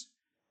themselves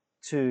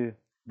to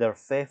their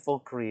faithful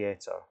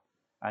Creator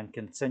and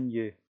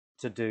continue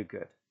to do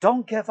good.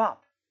 Don't give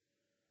up.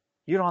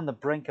 You're on the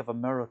brink of a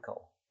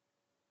miracle.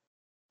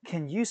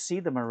 Can you see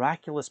the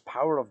miraculous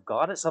power of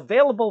God? It's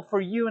available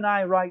for you and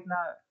I right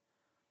now.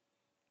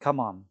 Come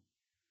on.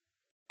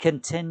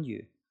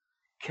 continue,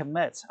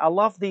 commit. I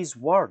love these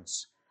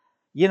words.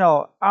 You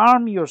know,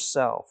 arm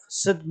yourself,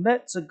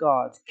 submit to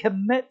God,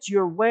 commit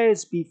your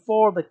ways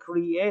before the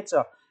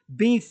Creator,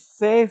 be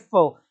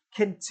faithful,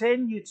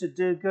 continue to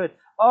do good.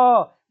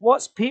 Oh,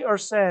 what's Peter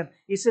saying?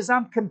 He says,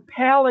 I'm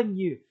compelling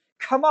you.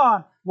 Come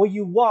on, will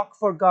you walk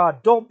for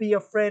God? Don't be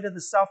afraid of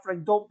the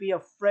suffering. Don't be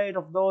afraid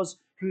of those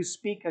who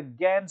speak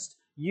against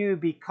you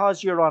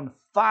because you're on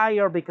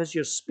fire, because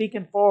you're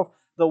speaking forth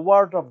the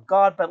word of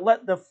God. But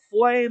let the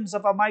flames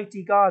of a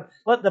mighty God,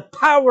 let the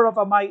power of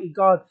a mighty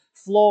God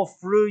flow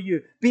through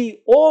you.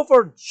 Be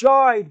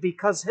overjoyed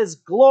because His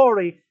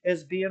glory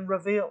is being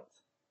revealed.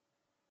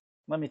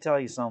 Let me tell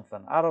you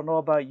something. I don't know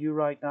about you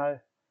right now,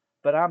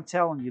 but I'm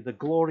telling you, the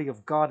glory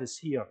of God is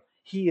here.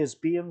 He is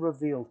being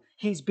revealed.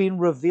 He's being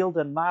revealed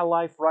in my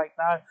life right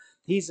now.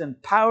 He's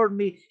empowered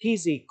me.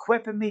 He's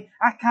equipping me.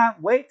 I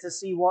can't wait to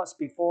see what's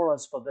before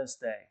us for this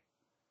day.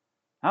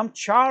 I'm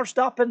charged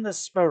up in the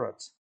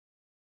Spirit.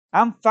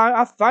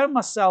 I found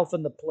myself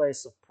in the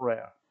place of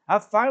prayer. I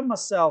found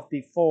myself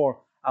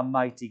before a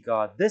mighty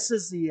God. This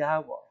is the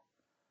hour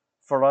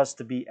for us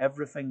to be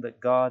everything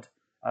that God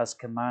has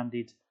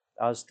commanded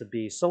us to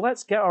be. So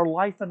let's get our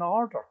life in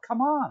order.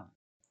 Come on.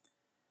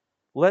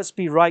 Let's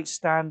be right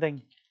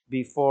standing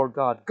before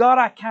God. God,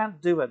 I can't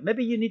do it.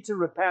 Maybe you need to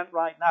repent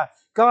right now.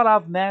 God,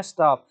 I've messed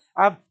up.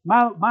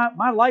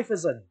 My life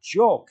is a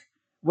joke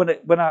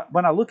when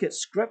I look at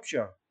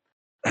Scripture.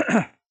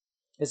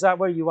 Is that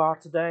where you are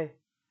today?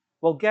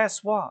 Well,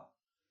 guess what?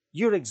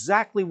 You're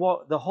exactly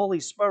what the Holy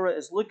Spirit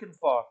is looking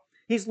for.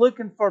 He's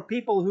looking for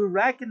people who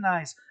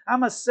recognize,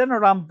 I'm a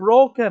sinner, I'm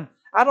broken.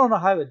 I don't know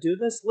how to do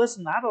this.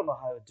 Listen, I don't know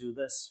how to do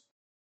this.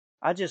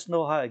 I just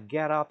know how to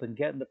get up and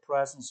get in the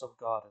presence of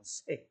God and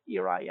say,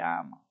 here I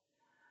am.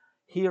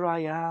 Here I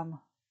am.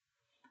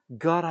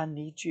 God, I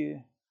need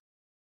you.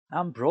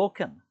 I'm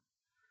broken.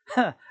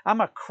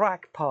 I'm a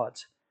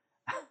crackpot.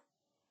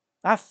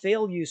 I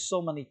fail you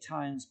so many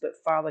times,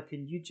 but Father,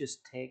 can you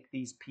just take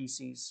these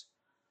pieces?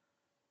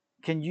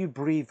 Can you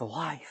breathe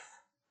life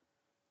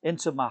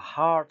into my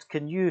heart?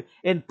 Can you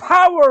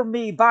empower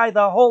me by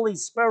the Holy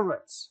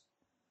Spirit?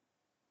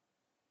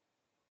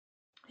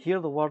 Hear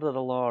the word of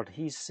the Lord.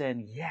 He's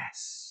saying,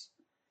 yes.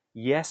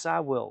 Yes, I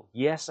will.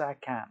 Yes, I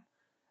can.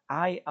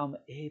 I am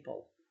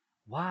able.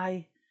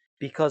 Why?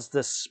 Because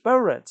the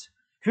Spirit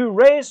who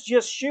raised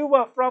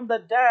Yeshua from the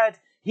dead,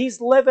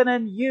 He's living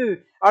in you.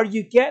 Are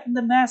you getting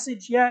the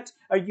message yet?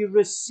 Are you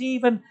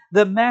receiving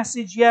the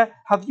message yet?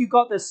 Have you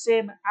got the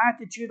same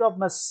attitude of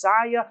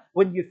Messiah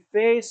when you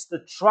face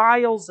the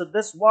trials that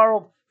this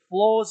world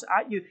flows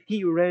at you?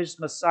 He raised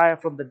Messiah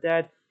from the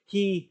dead.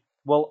 He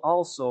will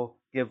also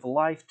give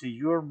life to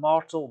your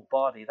mortal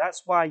body.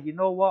 That's why, you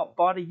know what,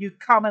 body, you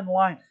come in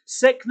line.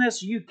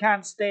 Sickness, you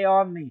can't stay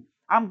on me.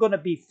 I'm going to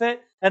be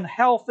fit and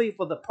healthy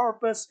for the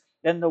purpose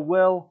and the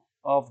will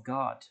of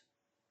God.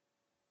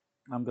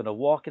 I'm going to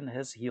walk in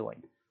His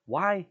healing.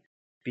 Why?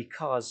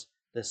 Because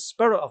the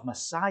Spirit of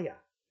Messiah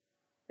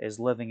is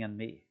living in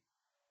me.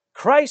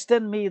 Christ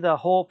in me, the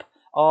hope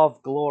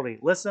of glory.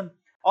 Listen,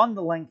 on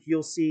the link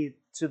you'll see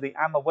to the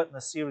I'm a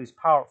Witness series,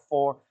 part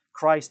 4,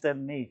 Christ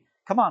in me.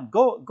 Come on,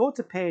 go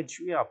to page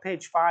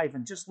 5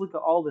 and just look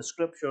at all the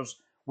scriptures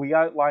we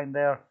outline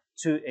there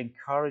to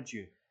encourage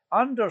you.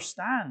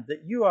 Understand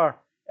that you are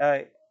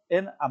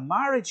in a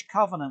marriage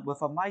covenant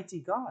with a mighty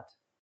God.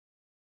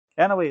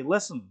 Anyway,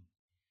 listen,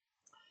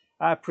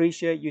 I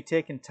appreciate you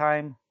taking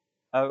time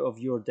out of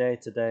your day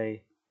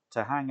today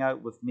to hang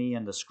out with me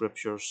in the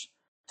scriptures,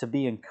 to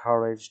be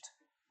encouraged.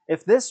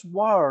 If this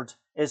word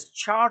is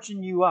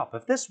charging you up,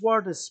 if this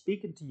word is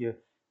speaking to you,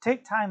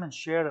 take time and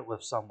share it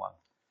with someone.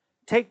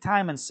 Take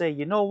time and say,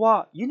 you know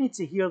what? You need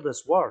to hear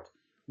this word.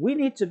 We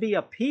need to be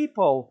a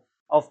people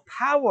of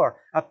power,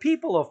 a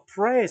people of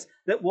praise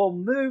that will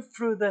move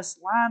through this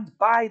land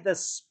by the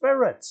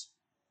Spirit,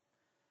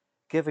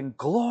 giving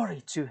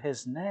glory to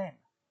His name.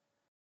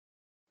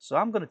 So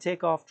I'm going to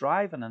take off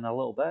driving in a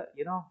little bit,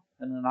 in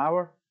an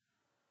hour.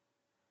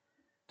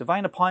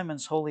 Divine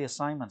appointments, holy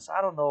assignments.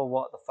 I don't know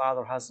what the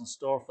Father has in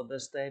store for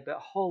this day, but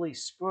Holy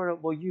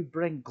Spirit, will you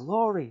bring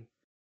glory?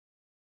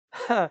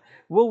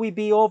 Will we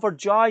be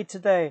overjoyed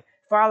today?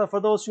 Father,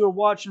 for those who are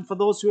watching, for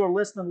those who are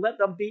listening, let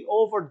them be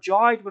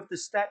overjoyed with the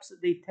steps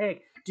that they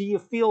take. Do you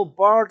feel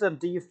burdened?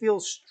 Do you feel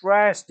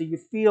stressed? Do you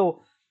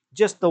feel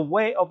just the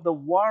weight of the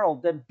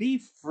world? Then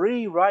be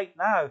free right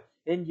now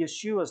in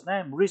Yeshua's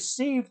name.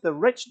 Receive the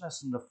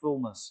richness and the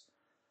fullness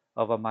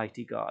of a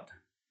mighty God.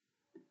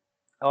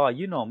 Oh,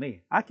 you know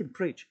me. I can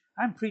preach.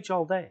 I can preach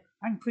all day.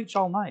 I can preach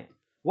all night.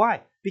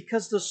 Why?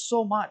 Because there's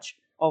so much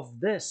of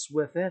this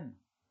within.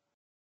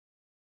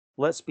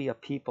 Let's be a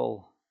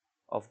people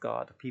of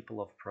God, a people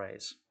of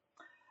praise.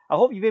 I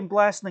hope you've been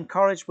blessed and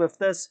encouraged with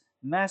this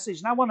message.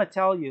 And I want to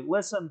tell you,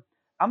 listen,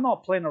 I'm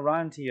not playing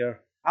around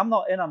here. I'm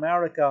not in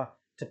America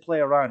to play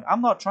around.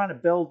 I'm not trying to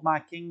build my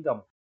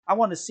kingdom. I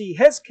want to see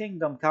His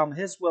kingdom come,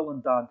 His will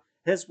and done,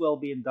 His will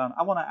being done.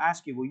 I want to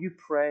ask you, will you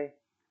pray?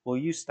 Will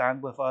you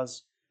stand with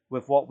us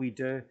with what we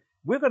do?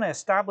 We're going to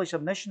establish a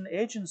mission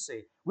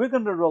agency. We're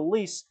going to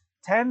release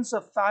tens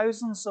of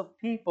thousands of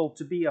people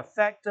to be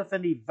effective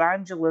in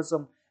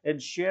evangelism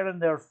and sharing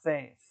their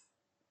faith.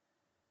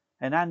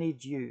 And I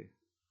need you.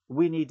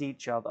 We need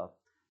each other.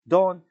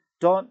 Don't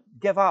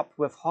give up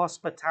with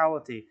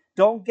hospitality.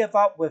 Don't give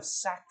up with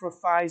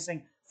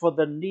sacrificing for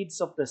the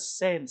needs of the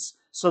saints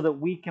so that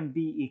we can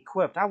be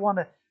equipped. I want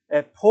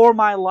to pour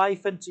my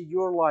life into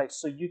your life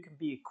so you can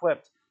be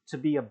equipped to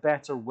be a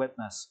better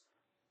witness.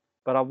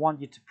 But I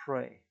want you to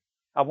pray.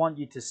 I want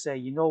you to say,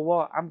 you know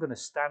what? I'm going to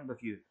stand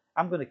with you.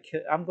 I'm going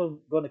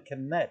to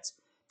commit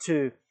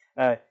to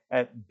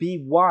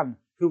be one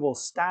who will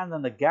stand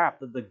in the gap,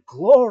 that the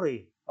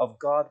glory of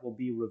God will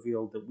be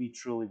revealed, that we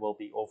truly will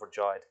be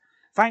overjoyed.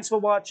 Thanks for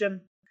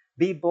watching.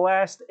 Be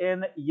blessed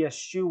in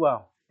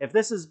Yeshua. If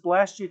this has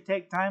blessed you,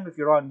 take time. If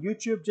you're on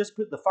YouTube, just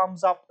put the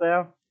thumbs up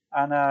there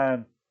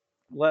and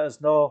let us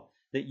know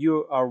that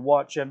you are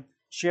watching.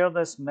 Share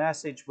this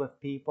message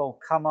with people.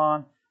 Come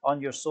on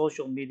your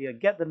social media.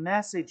 Get the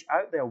message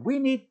out there. We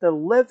need the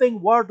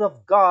living Word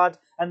of God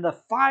and the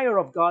fire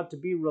of God to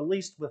be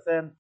released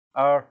within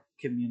our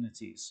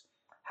communities.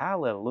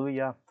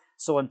 Hallelujah.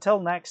 So until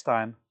next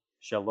time,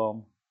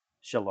 shalom,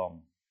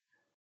 shalom.